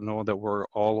people to know that we're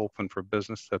all open for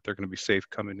business, that they're going to be safe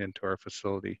coming into our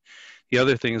facility. The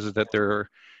other thing is that there are,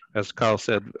 as Kyle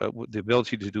said, the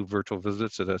ability to do virtual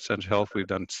visits at Essential Health. We've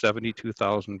done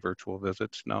 72,000 virtual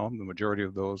visits now. The majority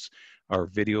of those are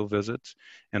video visits.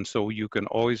 And so you can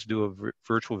always do a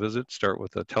virtual visit, start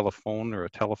with a telephone or a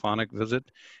telephonic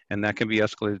visit, and that can be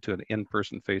escalated to an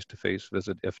in-person face-to-face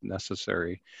visit if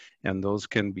necessary. And those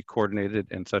can be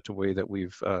coordinated in such a way that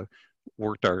we've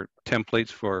worked our templates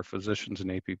for our physicians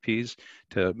and APPs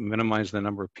to minimize the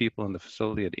number of people in the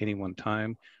facility at any one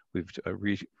time. We've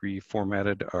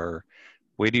reformatted our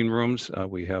waiting rooms.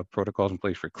 We have protocols in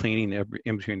place for cleaning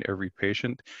in between every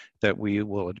patient, that we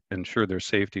will ensure their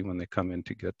safety when they come in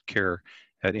to get care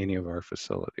at any of our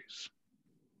facilities.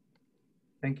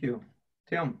 Thank you.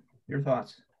 Tim, your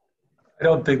thoughts? I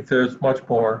don't think there's much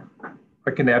more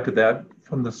I can add to that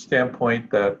from the standpoint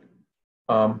that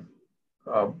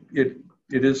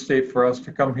it is safe for us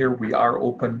to come here. We are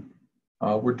open.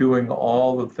 We're doing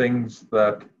all the things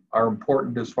that are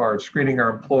important as far as screening our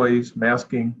employees,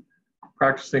 masking,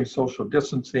 practicing social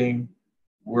distancing.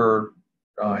 We're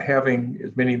having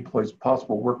as many employees as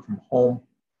possible work from home.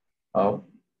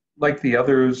 Like the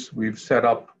others, we've set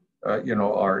up,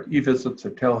 our e-visits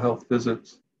or telehealth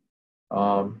visits,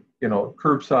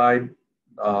 curbside,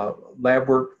 lab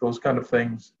work, those kind of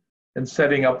things, and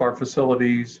setting up our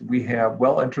facilities. We have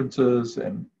well entrances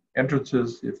and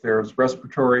entrances if there's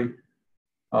respiratory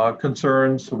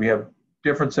concerns. So we have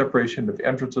different separation of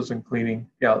entrances and cleaning.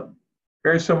 Yeah,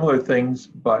 very similar things,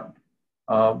 but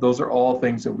those are all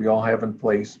things that we all have in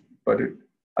place. But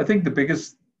I think the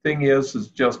biggest thing is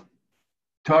just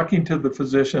talking to the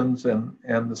physicians and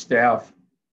the staff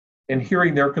and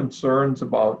hearing their concerns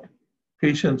about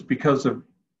patients because of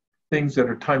things that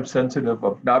are time sensitive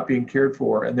of not being cared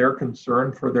for, and their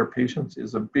concern for their patients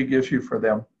is a big issue for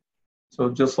them. So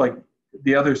just like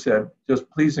the other said, just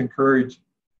please encourage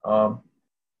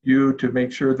you to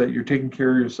make sure that you're taking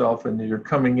care of yourself and that you're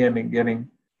coming in and getting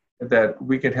that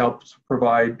we can help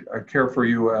provide care for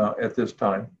you at this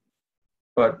time.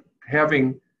 But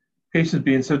having patients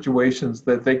be in situations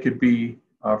that they could be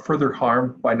further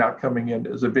harmed by not coming in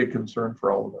is a big concern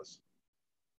for all of us.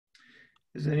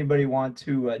 Does anybody want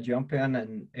to jump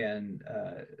in and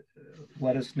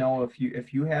let us know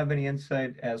if you have any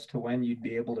insight as to when you'd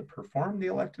be able to perform the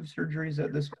elective surgeries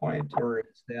at this point, or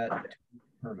is that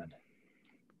determined?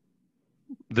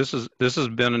 This has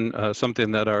been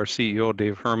something that our CEO,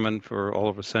 Dave Herman, for all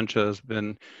of Essentia, has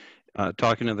been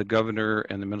talking to the governor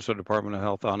and the Minnesota Department of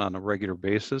Health on a regular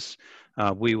basis.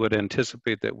 We would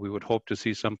anticipate that we would hope to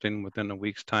see something within a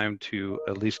week's time to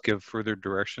at least give further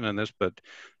direction on this, but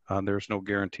there's no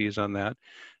guarantees on that.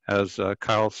 As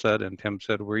Kyle said and Tim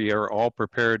said, we are all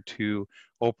prepared to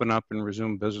open up and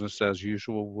resume business as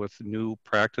usual with new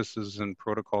practices and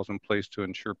protocols in place to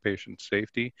ensure patient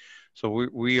safety. So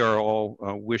we are all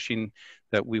wishing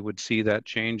that we would see that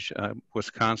change.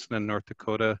 Wisconsin and North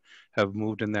Dakota have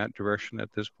moved in that direction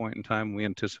at this point in time. We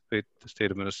anticipate the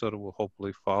state of Minnesota will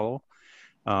hopefully follow.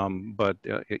 But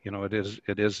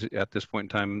it is at this point in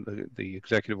time, the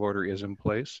executive order is in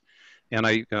place. And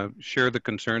I share the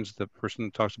concerns. The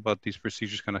person talks about these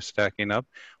procedures kind of stacking up.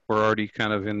 We're already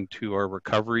kind of into our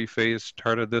recovery phase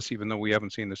start of this, even though we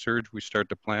haven't seen the surge. We start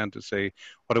to plan to say,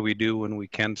 what do we do when we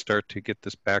can start to get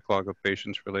this backlog of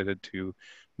patients related to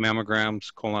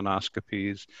mammograms,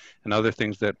 colonoscopies, and other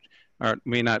things that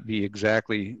may not be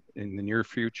exactly in the near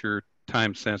future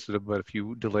time sensitive, but if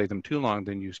you delay them too long,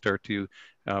 then you start to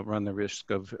run the risk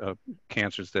of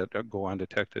cancers that go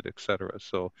undetected, et cetera.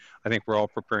 So I think we're all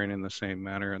preparing in the same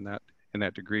manner in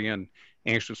that degree, and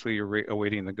anxiously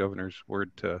awaiting the governor's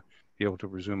word to be able to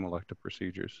resume elective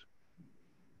procedures.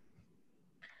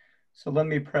 So let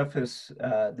me preface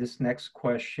this next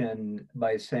question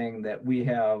by saying that we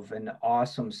have an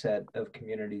awesome set of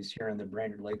communities here in the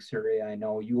Brainerd Lakes area. I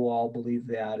know you all believe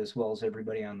that, as well as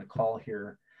everybody on the call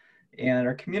here. And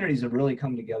our communities have really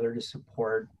come together to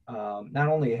support not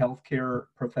only healthcare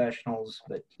professionals,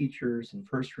 but teachers and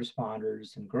first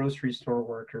responders and grocery store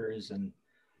workers and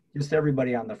just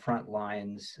everybody on the front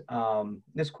lines.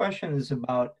 This question is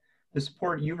about the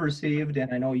support you've received,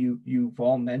 and I know you've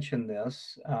all mentioned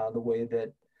this, the way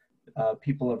that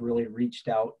people have really reached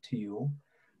out to you.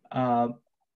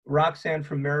 Roxanne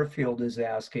from Merrifield is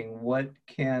asking, what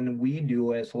can we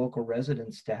do as local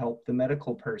residents to help the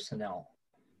medical personnel?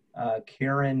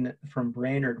 Karen from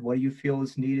Brainerd, what do you feel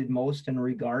is needed most in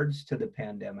regards to the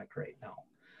pandemic right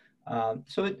now?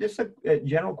 So it's a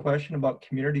general question about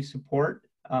community support.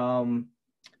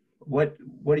 What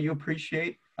do you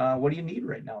appreciate? What do you need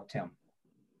right now, Tim?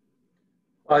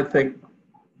 I think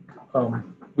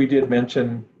we did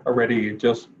mention already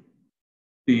just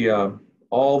the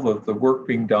all of the work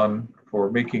being done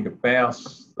for making of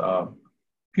masks.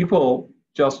 People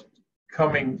just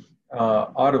coming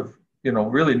out of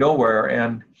really nowhere,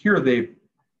 and here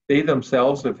they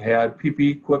themselves have had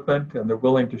PPE equipment, and they're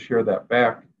willing to share that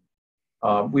back.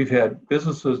 We've had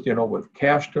businesses, with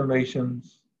cash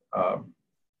donations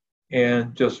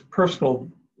and just personal,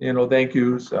 thank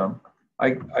yous.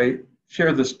 I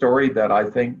share the story that I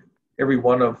think every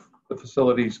one of the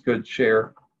facilities could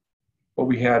share. But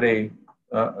we had a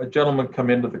gentleman come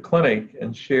into the clinic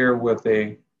and share with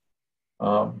a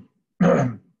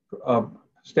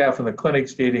staff in the clinic,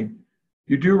 stating,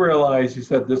 "You do realize," he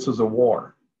said, "this is a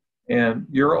war, and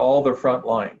you're all the front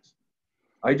lines.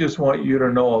 I just want you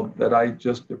to know that I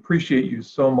just appreciate you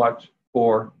so much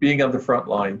for being on the front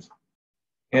lines.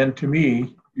 And to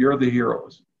me, you're the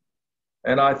heroes."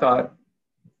 And I thought,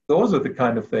 those are the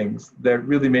kind of things that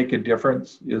really make a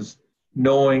difference, is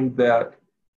knowing that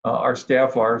our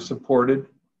staff are supported.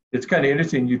 It's kind of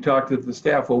interesting, you talk to the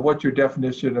staff, well, what's your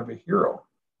definition of a hero?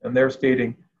 And they're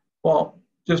stating, well,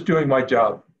 just doing my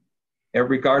job. And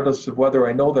regardless of whether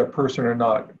I know that person or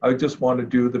not, I just want to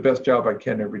do the best job I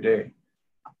can every day.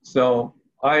 So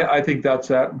I think that's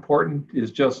that important,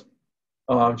 is just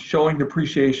showing the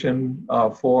appreciation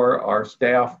for our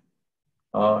staff.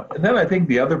 And then I think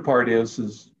the other part is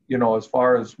as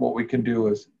far as what we can do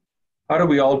is, how do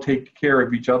we all take care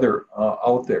of each other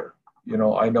out there?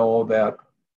 I know that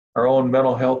our own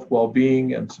mental health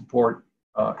well-being and support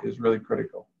is really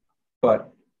critical.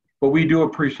 But we do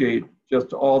appreciate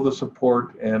just all the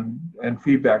support and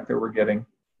feedback that we're getting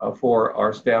for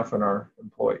our staff and our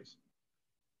employees.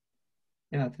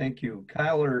 Yeah, thank you.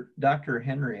 Kyle or Dr.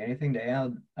 Henry, anything to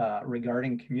add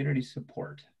regarding community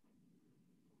support?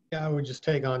 Yeah, I would just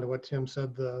take on to what Tim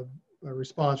said. The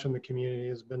response from the community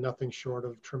has been nothing short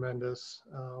of tremendous,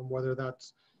 whether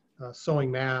that's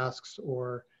sewing masks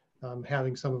or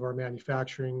having some of our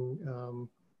manufacturing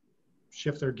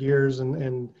shift their gears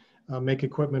and make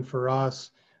equipment for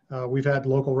us. We've had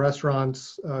local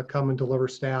restaurants come and deliver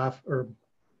staff or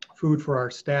food for our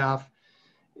staff.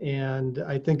 And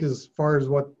I think as far as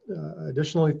what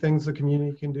additionally things the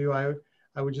community can do, I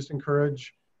would just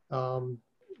encourage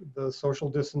the social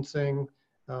distancing,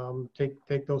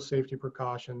 take those safety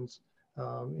precautions,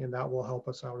 and that will help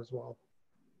us out as well.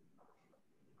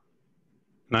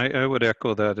 And I would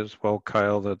echo that as well,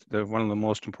 Kyle, that one of the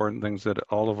most important things that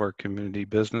all of our community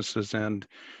businesses and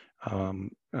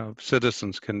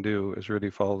citizens can do is really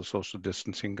follow the social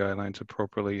distancing guidelines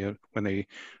appropriately when they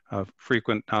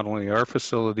frequent not only our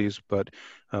facilities, but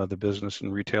the business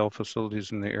and retail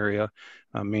facilities in the area,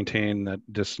 maintain that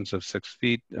distance of 6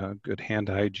 feet, good hand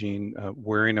hygiene,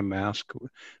 wearing a mask,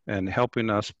 and helping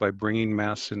us by bringing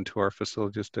masks into our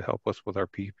facilities to help us with our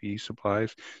PPE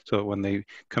supplies. So when they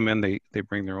come in, they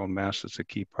bring their own masks. It's a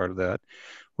key part of that.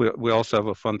 We also have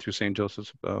a fund through St.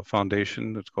 Joseph's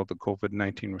Foundation that's called the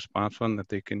COVID-19 Response Fund that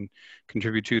they can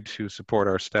contribute to support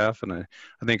our staff. And I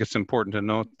think it's important to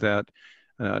note that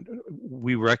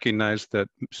we recognize that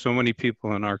so many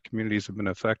people in our communities have been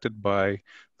affected by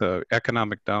the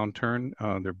economic downturn.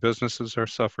 Their businesses are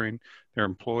suffering, their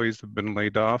employees have been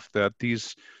laid off, that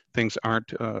these things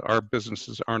aren't, our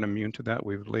businesses aren't immune to that.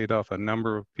 We've laid off a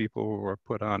number of people who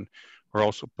are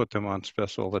also put them on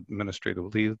special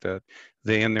administrative leave, that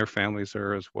they and their families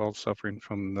are as well suffering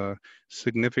from the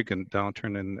significant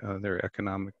downturn in their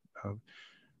economic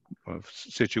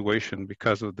situation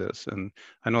because of this. And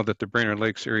I know that the Brainerd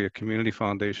Lakes Area Community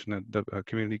Foundation and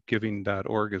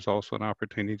communitygiving.org is also an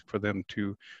opportunity for them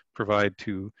to provide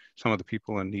to some of the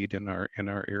people in need in our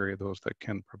area, those that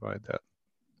can provide that.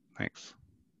 Thanks.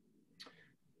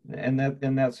 And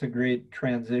that's a great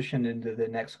transition into the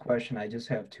next question. I just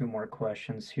have two more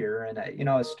questions here. And you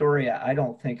know, a story I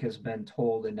don't think has been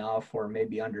told enough or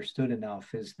maybe understood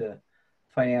enough is the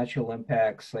financial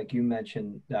impacts, like you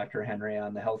mentioned, Dr. Henry,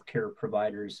 on the healthcare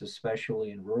providers, especially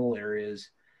in rural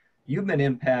areas. You've been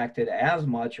impacted as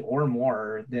much or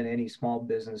more than any small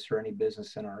business or any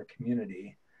business in our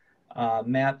community.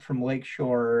 Matt from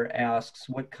Lakeshore asks,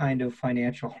 what kind of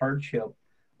financial hardship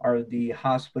are the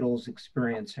hospitals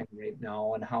experiencing right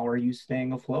now, and how are you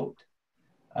staying afloat?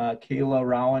 Kayla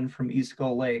Rowan from East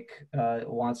Gull Lake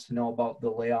wants to know about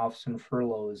the layoffs and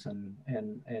furloughs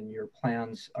and your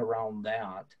plans around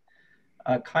that.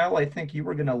 Kyle, I think you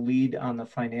were going to lead on the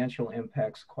financial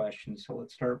impacts question, so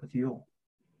let's start with you.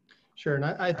 Sure, and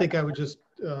I think I would just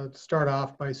start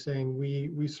off by saying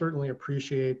we certainly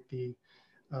appreciate the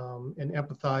and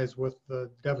empathize with the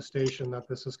devastation that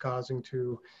this is causing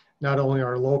to not only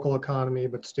our local economy,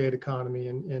 but state economy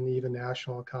and even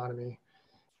national economy.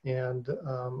 And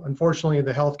unfortunately,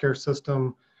 the healthcare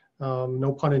system,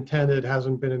 no pun intended,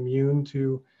 hasn't been immune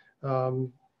to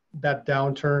that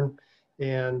downturn.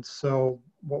 And so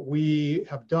what we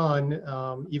have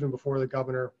done, even before the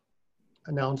governor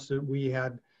announced it, we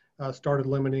had started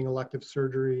limiting elective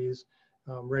surgeries,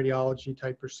 radiology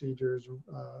type procedures,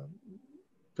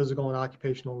 physical and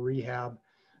occupational rehab.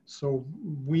 So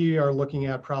we are looking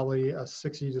at probably a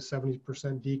 60 to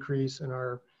 70% decrease in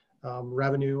our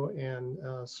revenue and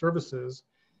services.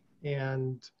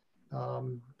 And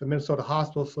the Minnesota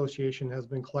Hospital Association has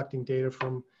been collecting data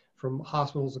from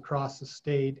hospitals across the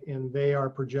state, and they are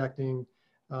projecting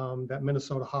that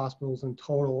Minnesota hospitals in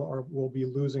total will be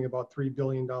losing about $3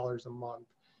 billion a month.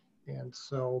 And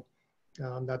so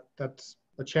that's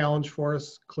a challenge for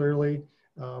us, clearly.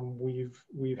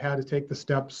 We've had to take the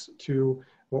steps to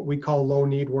what we call low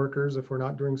need workers. If we're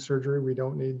not doing surgery, we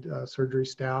don't need surgery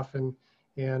staff,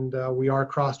 and we are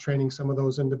cross training some of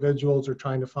those individuals or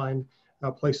trying to find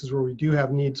places where we do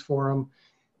have needs for them.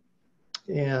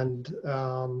 And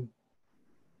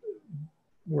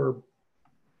we're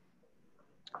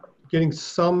getting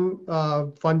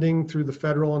some funding through the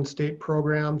federal and state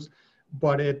programs,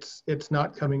 but it's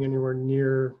not coming anywhere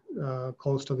near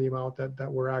close to the amount that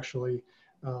we're actually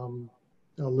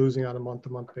losing on a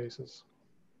month-to-month basis.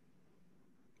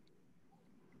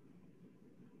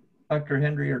 Dr.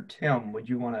 Henry or Tim, would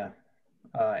you want to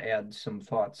add some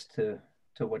thoughts to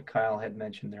what Kyle had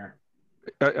mentioned there?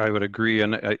 I would agree,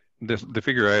 and the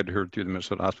figure I had heard through the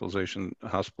Minnesota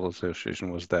Hospital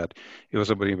Association was that it was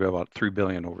about $3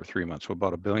 billion over 3 months, so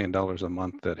about $1 billion a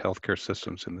month that healthcare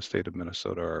systems in the state of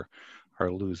Minnesota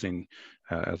are losing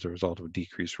as a result of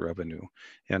decreased revenue.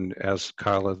 And as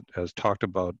Kyle has talked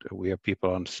about, we have people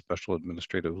on special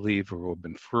administrative leave who have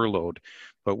been furloughed,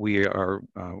 but we are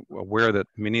aware that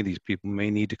many of these people may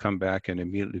need to come back and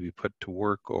immediately be put to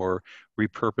work or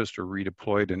repurposed or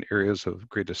redeployed in areas of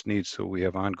greatest need. So we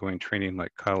have ongoing training,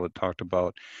 like Kyle had talked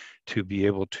about, to be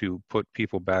able to put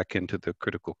people back into the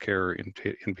critical care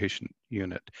inpatient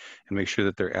unit and make sure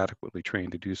that they're adequately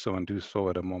trained to do so, and do so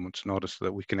at a moment's notice so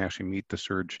that we can actually meet the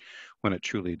surge when it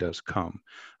truly does come.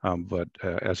 But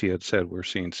as he had said, we're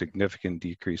seeing significant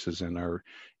decreases in our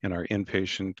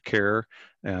inpatient care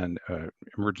and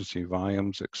emergency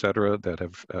volumes, et cetera, that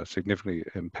have significantly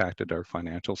impacted our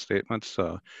financial statements.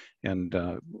 And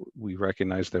we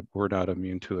recognize that we're not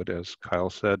immune to it, as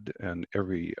Kyle said, and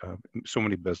so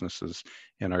many businesses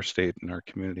in our state and our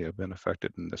community have been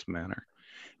affected in this manner.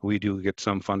 We do get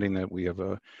some funding that we have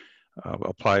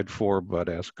applied for, but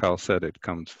as Kyle said, it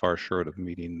comes far short of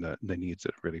meeting the needs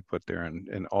that are really put there,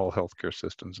 and all healthcare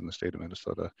systems in the state of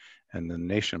Minnesota and the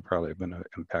nation probably have been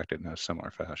impacted in a similar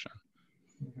fashion.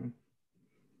 Mm-hmm.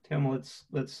 Tim,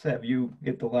 let's have you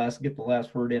get the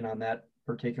last word in on that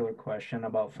particular question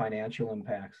about financial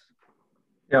impacts.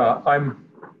 Yeah,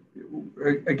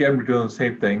 again, we're doing the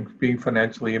same thing, being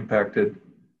financially impacted.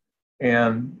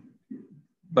 And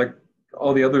like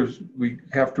all the others, we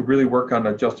have to really work on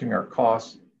adjusting our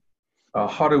costs.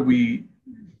 We're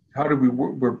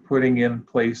putting in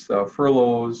place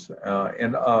furloughs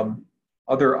and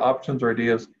other options or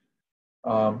ideas,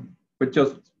 but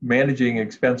just managing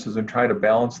expenses and trying to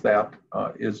balance that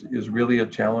is really a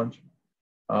challenge.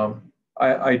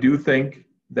 I do think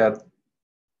that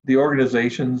the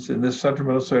organizations in this central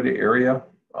Minnesota area,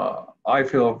 I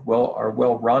feel are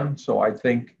well run. So I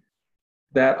think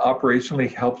that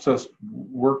operationally helps us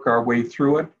work our way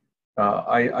through it.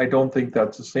 I don't think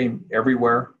that's the same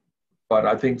everywhere, but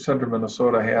I think Central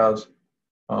Minnesota has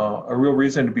a real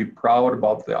reason to be proud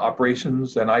about the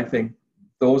operations, and I think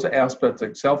those aspects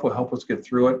itself will help us get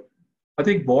through it. I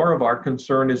think more of our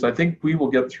concern is I think we will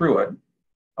get through it.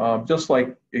 Just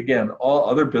like, again, all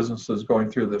other businesses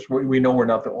going through this. We know we're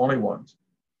not the only ones.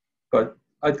 But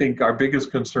I think our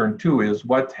biggest concern too is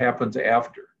what happens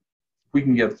after. We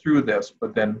can get through this,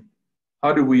 but then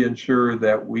how do we ensure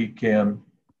that we can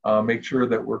make sure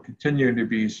that we're continuing to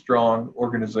be strong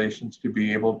organizations to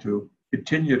be able to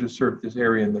continue to serve this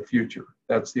area in the future?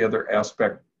 That's the other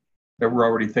aspect that we're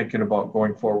already thinking about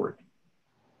going forward.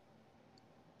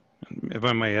 If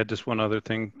I may add just one other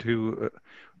thing too,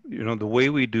 the way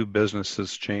we do business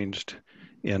has changed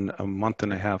in a month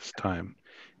and a half's time,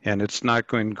 and it's not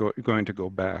going to go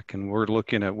back. And we're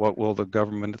looking at what will the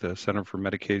government, the Center for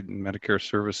Medicaid and Medicare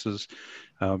Services,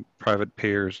 private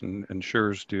payers and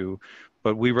insurers do.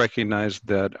 But we recognize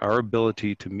that our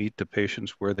ability to meet the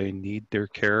patients where they need their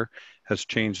care has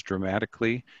changed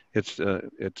dramatically. It's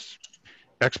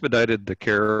expedited the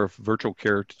care of virtual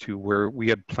care to where we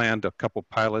had planned a couple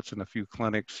pilots in a few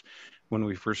clinics when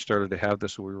we first started to have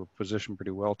this, so we were positioned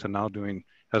pretty well to now doing,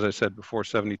 as I said before,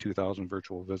 72,000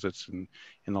 virtual visits in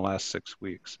the last 6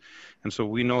 weeks. And so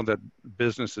we know that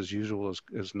business as usual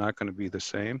is not going to be the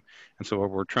same. And so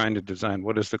we're trying to design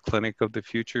what is the clinic of the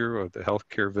future or the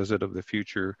healthcare visit of the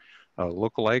future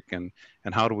look like, and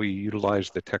how do we utilize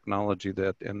the technology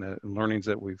that and the learnings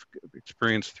that we've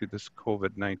experienced through this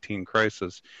COVID-19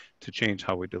 crisis to change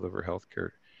how we deliver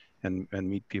healthcare and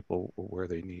meet people where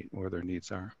their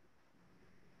needs are.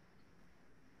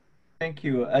 Thank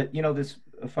you. This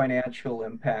financial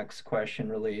impacts question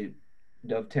really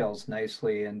dovetails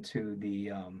nicely into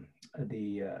the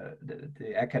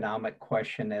economic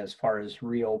question as far as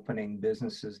reopening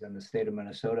businesses in the state of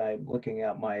Minnesota. I'm looking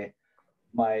at my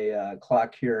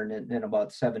clock here, and in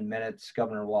about 7 minutes,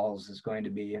 Governor Walz is going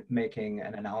to be making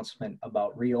an announcement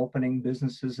about reopening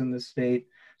businesses in the state.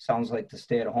 Sounds like the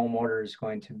stay-at-home order is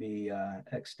going to be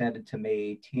extended to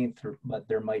May 18th, but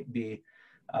there might be,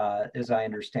 as I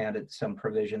understand it, some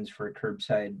provisions for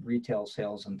curbside retail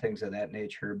sales and things of that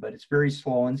nature, but it's very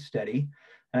slow and steady.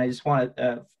 And I just want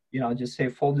to, just say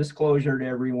full disclosure to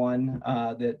everyone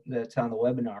that's on the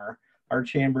webinar. Our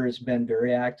chamber has been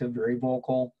very active, very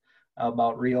vocal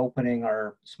about reopening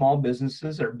our small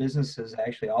businesses, our businesses,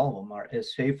 actually all of them, are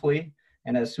as safely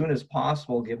and as soon as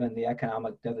possible, given the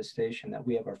economic devastation that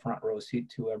we have a front row seat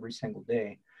to every single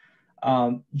day.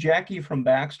 Jackie from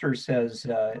Baxter says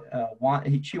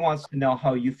she wants to know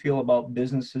how you feel about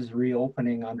businesses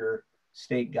reopening under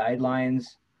state guidelines.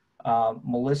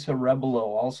 Melissa Rebelo,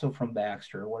 also from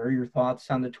Baxter, what are your thoughts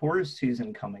on the tourist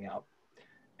season coming up?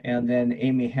 And then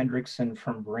Amy Hendrickson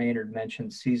from Brainerd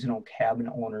mentioned seasonal cabin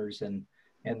owners and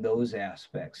those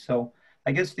aspects. So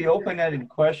I guess the open-ended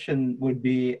question would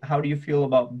be, how do you feel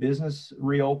about business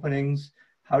reopenings?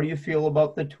 How do you feel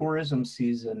about the tourism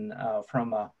season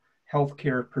from a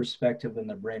healthcare perspective in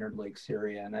the Brainerd Lakes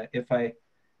area? And if I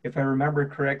remember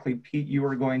correctly, Pete, you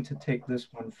were going to take this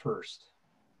one first.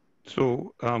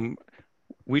 So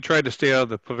we try to stay out of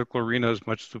the political arena as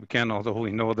much as we can, although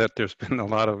we know that there's been a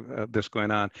lot of this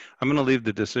going on. I'm going to leave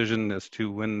the decision as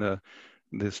to when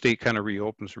the state kind of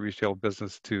reopens retail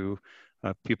business to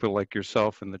people like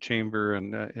yourself and the chamber,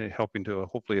 and helping to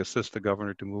hopefully assist the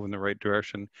governor to move in the right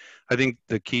direction. I think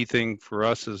the key thing for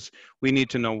us is we need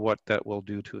to know what that will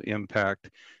do to impact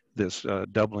this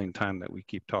doubling time that we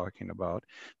keep talking about,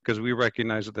 because we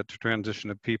recognize that the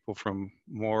transition of people from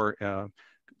more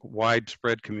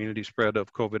widespread community spread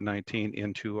of COVID-19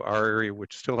 into our area,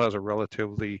 which still has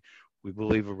we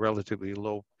believe a relatively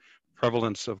low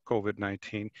prevalence of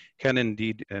COVID-19, can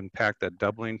indeed impact that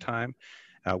doubling time.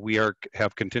 We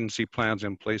have contingency plans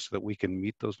in place so that we can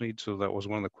meet those needs. So that was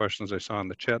one of the questions I saw in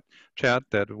the chat,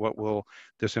 that what will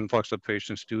this influx of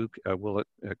patients do? Will it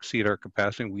exceed our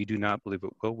capacity? We do not believe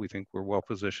it will. We think we're well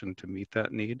positioned to meet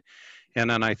that need. And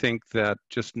then I think that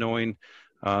just knowing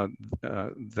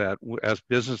that as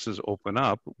businesses open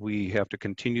up, we have to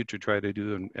continue to try to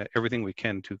do everything we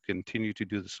can to continue to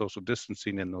do the social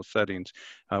distancing in those settings.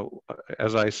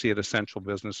 As I see it, essential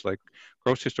business like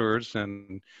grocery stores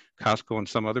and Costco and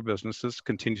some other businesses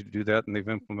continue to do that, and they've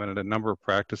implemented a number of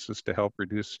practices to help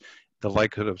reduce the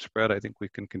likelihood of spread. I think we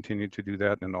can continue to do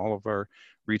that in all of our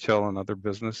retail and other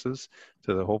businesses,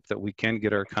 to the hope that we can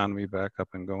get our economy back up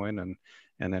and going, and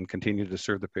then continue to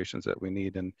serve the patients that we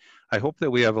need. And I hope that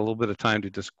we have a little bit of time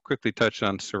to just quickly touch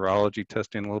on serology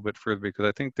testing a little bit further, because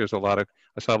I think there's I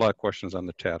saw a lot of questions on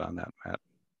the chat on that, Matt.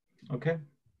 Okay.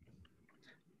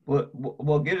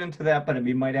 We'll get into that, but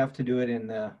we might have to do it in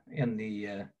the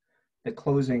the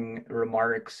closing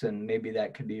remarks, and maybe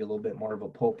that could be a little bit more of a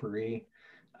potpourri.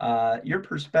 Your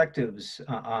perspectives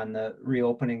on the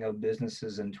reopening of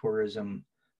businesses and tourism,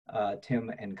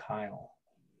 Tim and Kyle.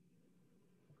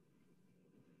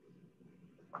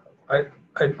 I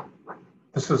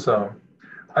this is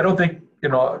I don't think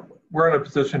we're in a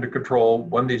position to control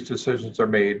when these decisions are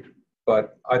made,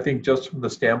 but I think just from the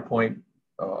standpoint,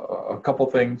 a couple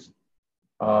things.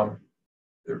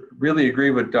 Really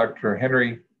agree with Dr.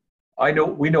 Henry.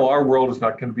 We know our world is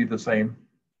not going to be the same,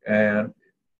 and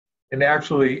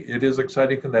actually it is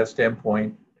exciting from that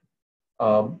standpoint.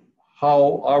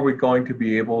 How are we going to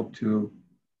be able to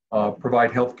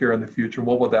provide healthcare in the future?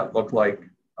 What will that look like?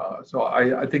 So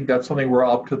I think that's something we're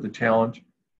up to the challenge.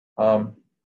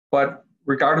 But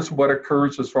regardless of what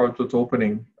occurs as far as what's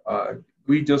opening,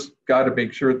 we just got to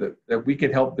make sure that we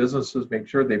can help businesses make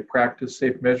sure they practice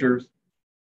safe measures,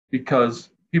 because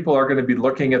people are going to be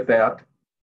looking at that.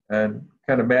 And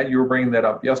kind of, Matt, you were bringing that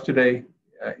up yesterday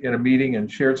in a meeting and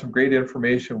shared some great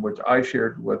information, which I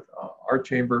shared with our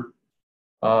chamber.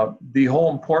 The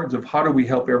whole importance of how do we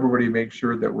help everybody make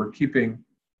sure that we're keeping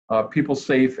people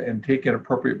safe and taking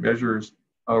appropriate measures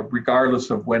regardless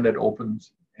of when it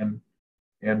opens, and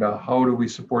how do we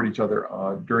support each other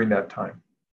during that time.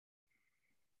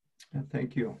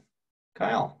 Thank you.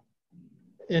 Kyle.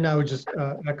 And I would just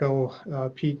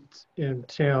echo Pete and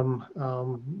Tim.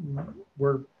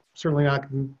 We're certainly not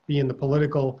going to be in the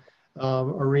political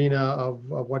arena of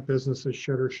what businesses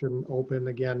should or shouldn't open.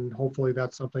 Again, hopefully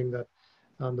that's something that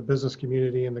the business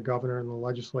community and the governor and the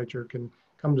legislature can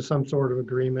come to some sort of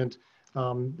agreement.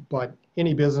 But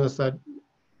any business that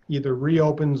either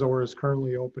reopens or is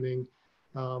currently opening,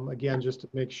 again, just to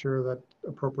make sure that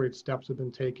appropriate steps have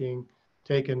been taken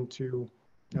to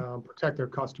protect their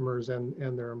customers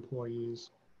and their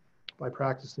employees by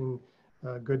practicing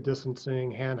good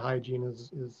distancing. Hand hygiene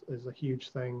is a huge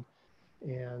thing.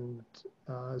 And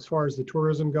as far as the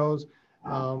tourism goes,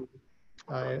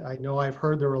 I know I've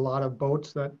heard there were a lot of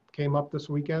boats that came up this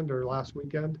weekend or last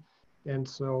weekend. And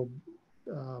so,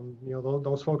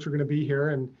 those folks are going to be here,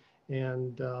 and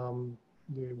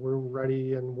we're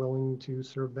ready and willing to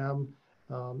serve them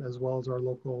as well as our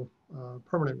local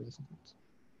permanent residents.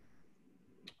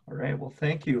 All right, well,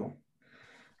 thank you.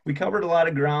 We covered a lot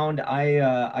of ground.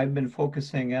 I've been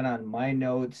focusing in on my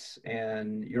notes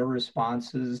and your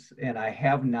responses, and I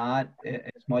have not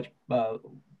as much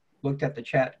looked at the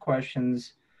chat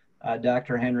questions.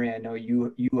 Dr. Henry, I know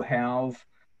you have.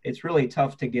 It's really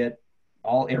tough to get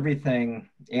everything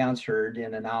answered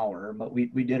in an hour, but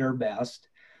we did our best.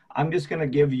 I'm just going to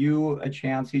give you a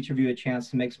chance, each of you a chance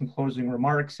to make some closing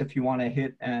remarks. If you want to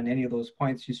hit on any of those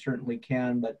points, you certainly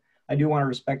can, but I do want to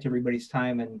respect everybody's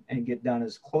time and get done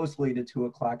as closely to 2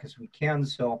 o'clock as we can.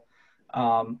 So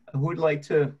who would like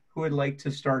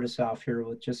to start us off here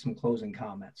with just some closing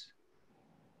comments?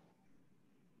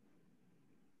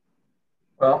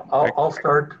 Well, I'll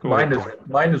start. Mine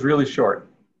is really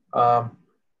short.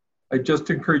 I just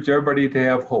encourage everybody to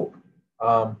have hope.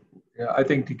 I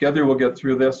think together we'll get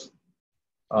through this.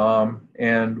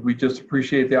 And we just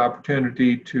appreciate the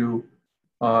opportunity to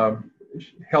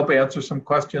help answer some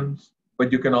questions,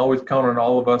 but you can always count on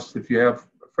all of us. If you have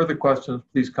further questions,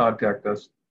 please contact us,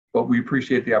 but we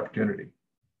appreciate the opportunity.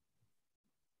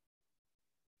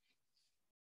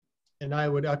 And I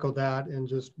would echo that, and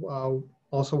just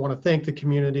also want to thank the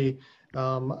community.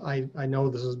 I know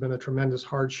this has been a tremendous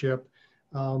hardship,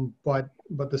 but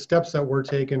the steps that we're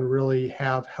taking really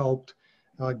have helped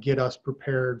get us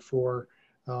prepared for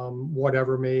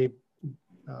whatever may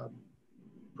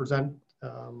present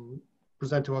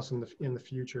to us in the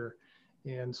future.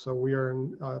 And so we are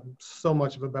in so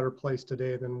much of a better place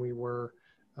today than we were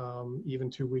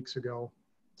even 2 weeks ago.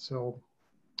 So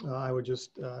I would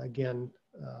just again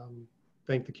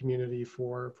thank the community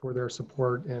for their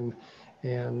support, and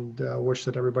wish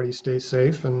that everybody stays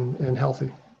safe and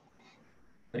healthy.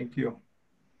 Thank you.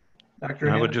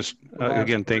 Dr. I would just,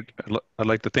 again, I'd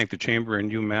like to thank the Chamber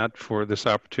and you, Matt, for this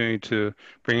opportunity to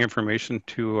bring information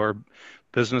to our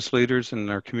business leaders in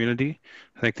our community.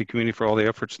 I thank the community for all the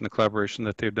efforts and the collaboration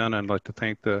that they've done. I'd like to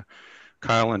thank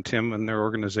Kyle and Tim and their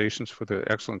organizations for the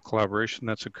excellent collaboration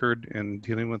that's occurred in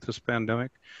dealing with this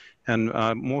pandemic. And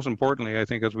most importantly, I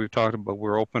think, as we've talked about,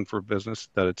 we're open for business,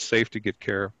 that it's safe to get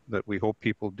care, that we hope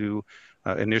people do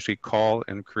initially call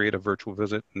and create a virtual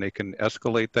visit, and they can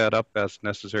escalate that up as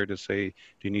necessary to say, do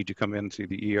you need to come in and see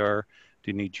the ER?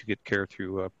 Do you need to get care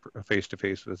through a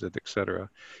face-to-face visit, et cetera?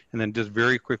 And then just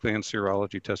very quickly on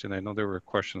serology testing, I know there were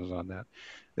questions on that.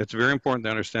 It's very important to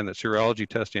understand that serology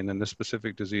testing in this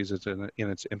specific disease is in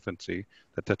its infancy,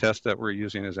 that the test that we're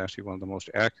using is actually one of the most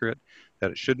accurate,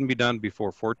 that it shouldn't be done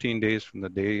before 14 days from the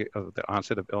day of the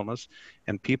onset of illness.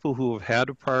 And people who have had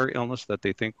a prior illness that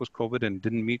they think was COVID and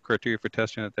didn't meet criteria for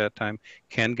testing at that time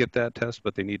can get that test,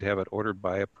 but they need to have it ordered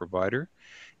by a provider.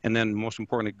 And then most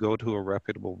importantly, go to a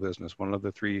reputable business. One of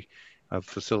the three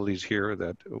facilities here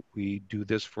that we do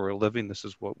this for a living. This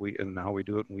is what we and how we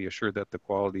do it, and we assure that the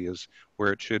quality is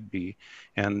where it should be.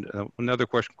 And another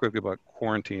question quickly about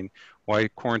quarantine. Why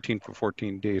quarantine for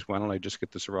 14 days? Why don't I just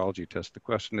get the serology test? The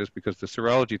question is because the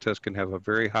serology test can have a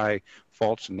very high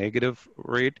false negative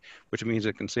rate, which means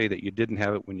it can say that you didn't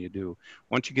have it when you do.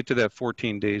 Once you get to that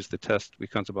 14 days, the test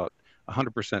becomes about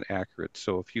 100% accurate.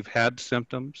 So if you've had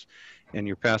symptoms and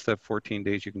you're past that 14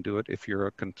 days, you can do it. If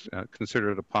you're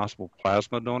considered a possible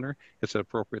plasma donor, it's an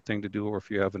appropriate thing to do. Or if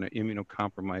you have an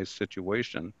immunocompromised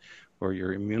situation or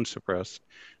you're immune suppressed,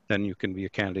 then you can be a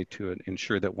candidate to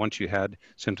ensure that once you had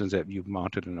symptoms that you've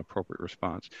mounted an appropriate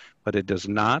response. But it does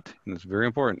not, and it's very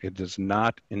important, it does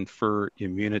not infer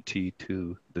immunity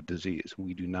to the disease.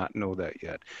 We do not know that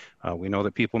yet. We know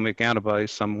that people make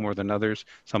antibodies, some more than others,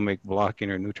 some make blocking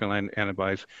or neutralizing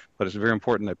antibodies, but it's very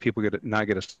important that people not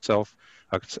get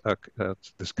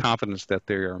this confidence that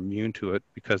they are immune to it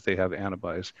because they have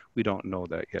antibodies. We don't know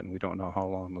that yet, and we don't know how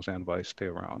long those antibodies stay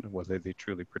around and whether they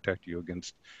truly protect you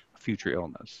against future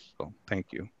illness. So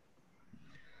thank you.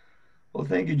 Well,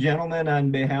 thank you, gentlemen.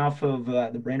 On behalf of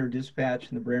the Brainerd Dispatch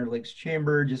and the Brainerd Lakes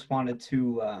Chamber, just wanted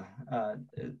to,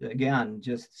 again,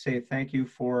 just say thank you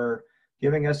for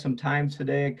giving us some time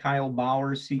today. Kyle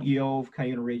Bauer, CEO of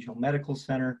Cuyuna Regional Medical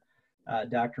Center,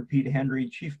 Dr. Pete Hendry,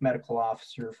 Chief Medical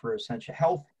Officer for Essentia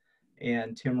Health,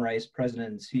 and Tim Rice, President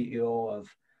and CEO of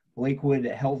Lakewood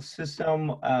Health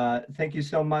System. Thank you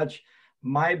so much.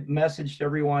 My message to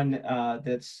everyone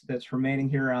that's remaining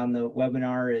here on the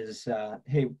webinar is,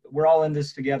 hey, we're all in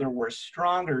this together. We're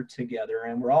stronger together,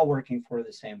 and we're all working for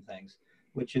the same things,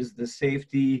 which is the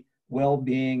safety,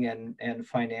 well-being, and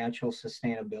financial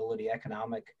sustainability,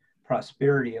 economic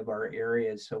prosperity of our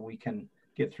areas so we can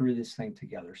get through this thing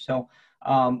together. So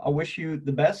I wish you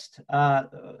the best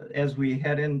as we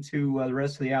head into the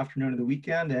rest of the afternoon of the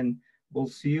weekend, and we'll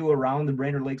see you around the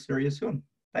Brainerd Lakes area soon.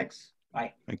 Thanks.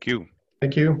 Bye. Thank you.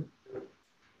 Thank you.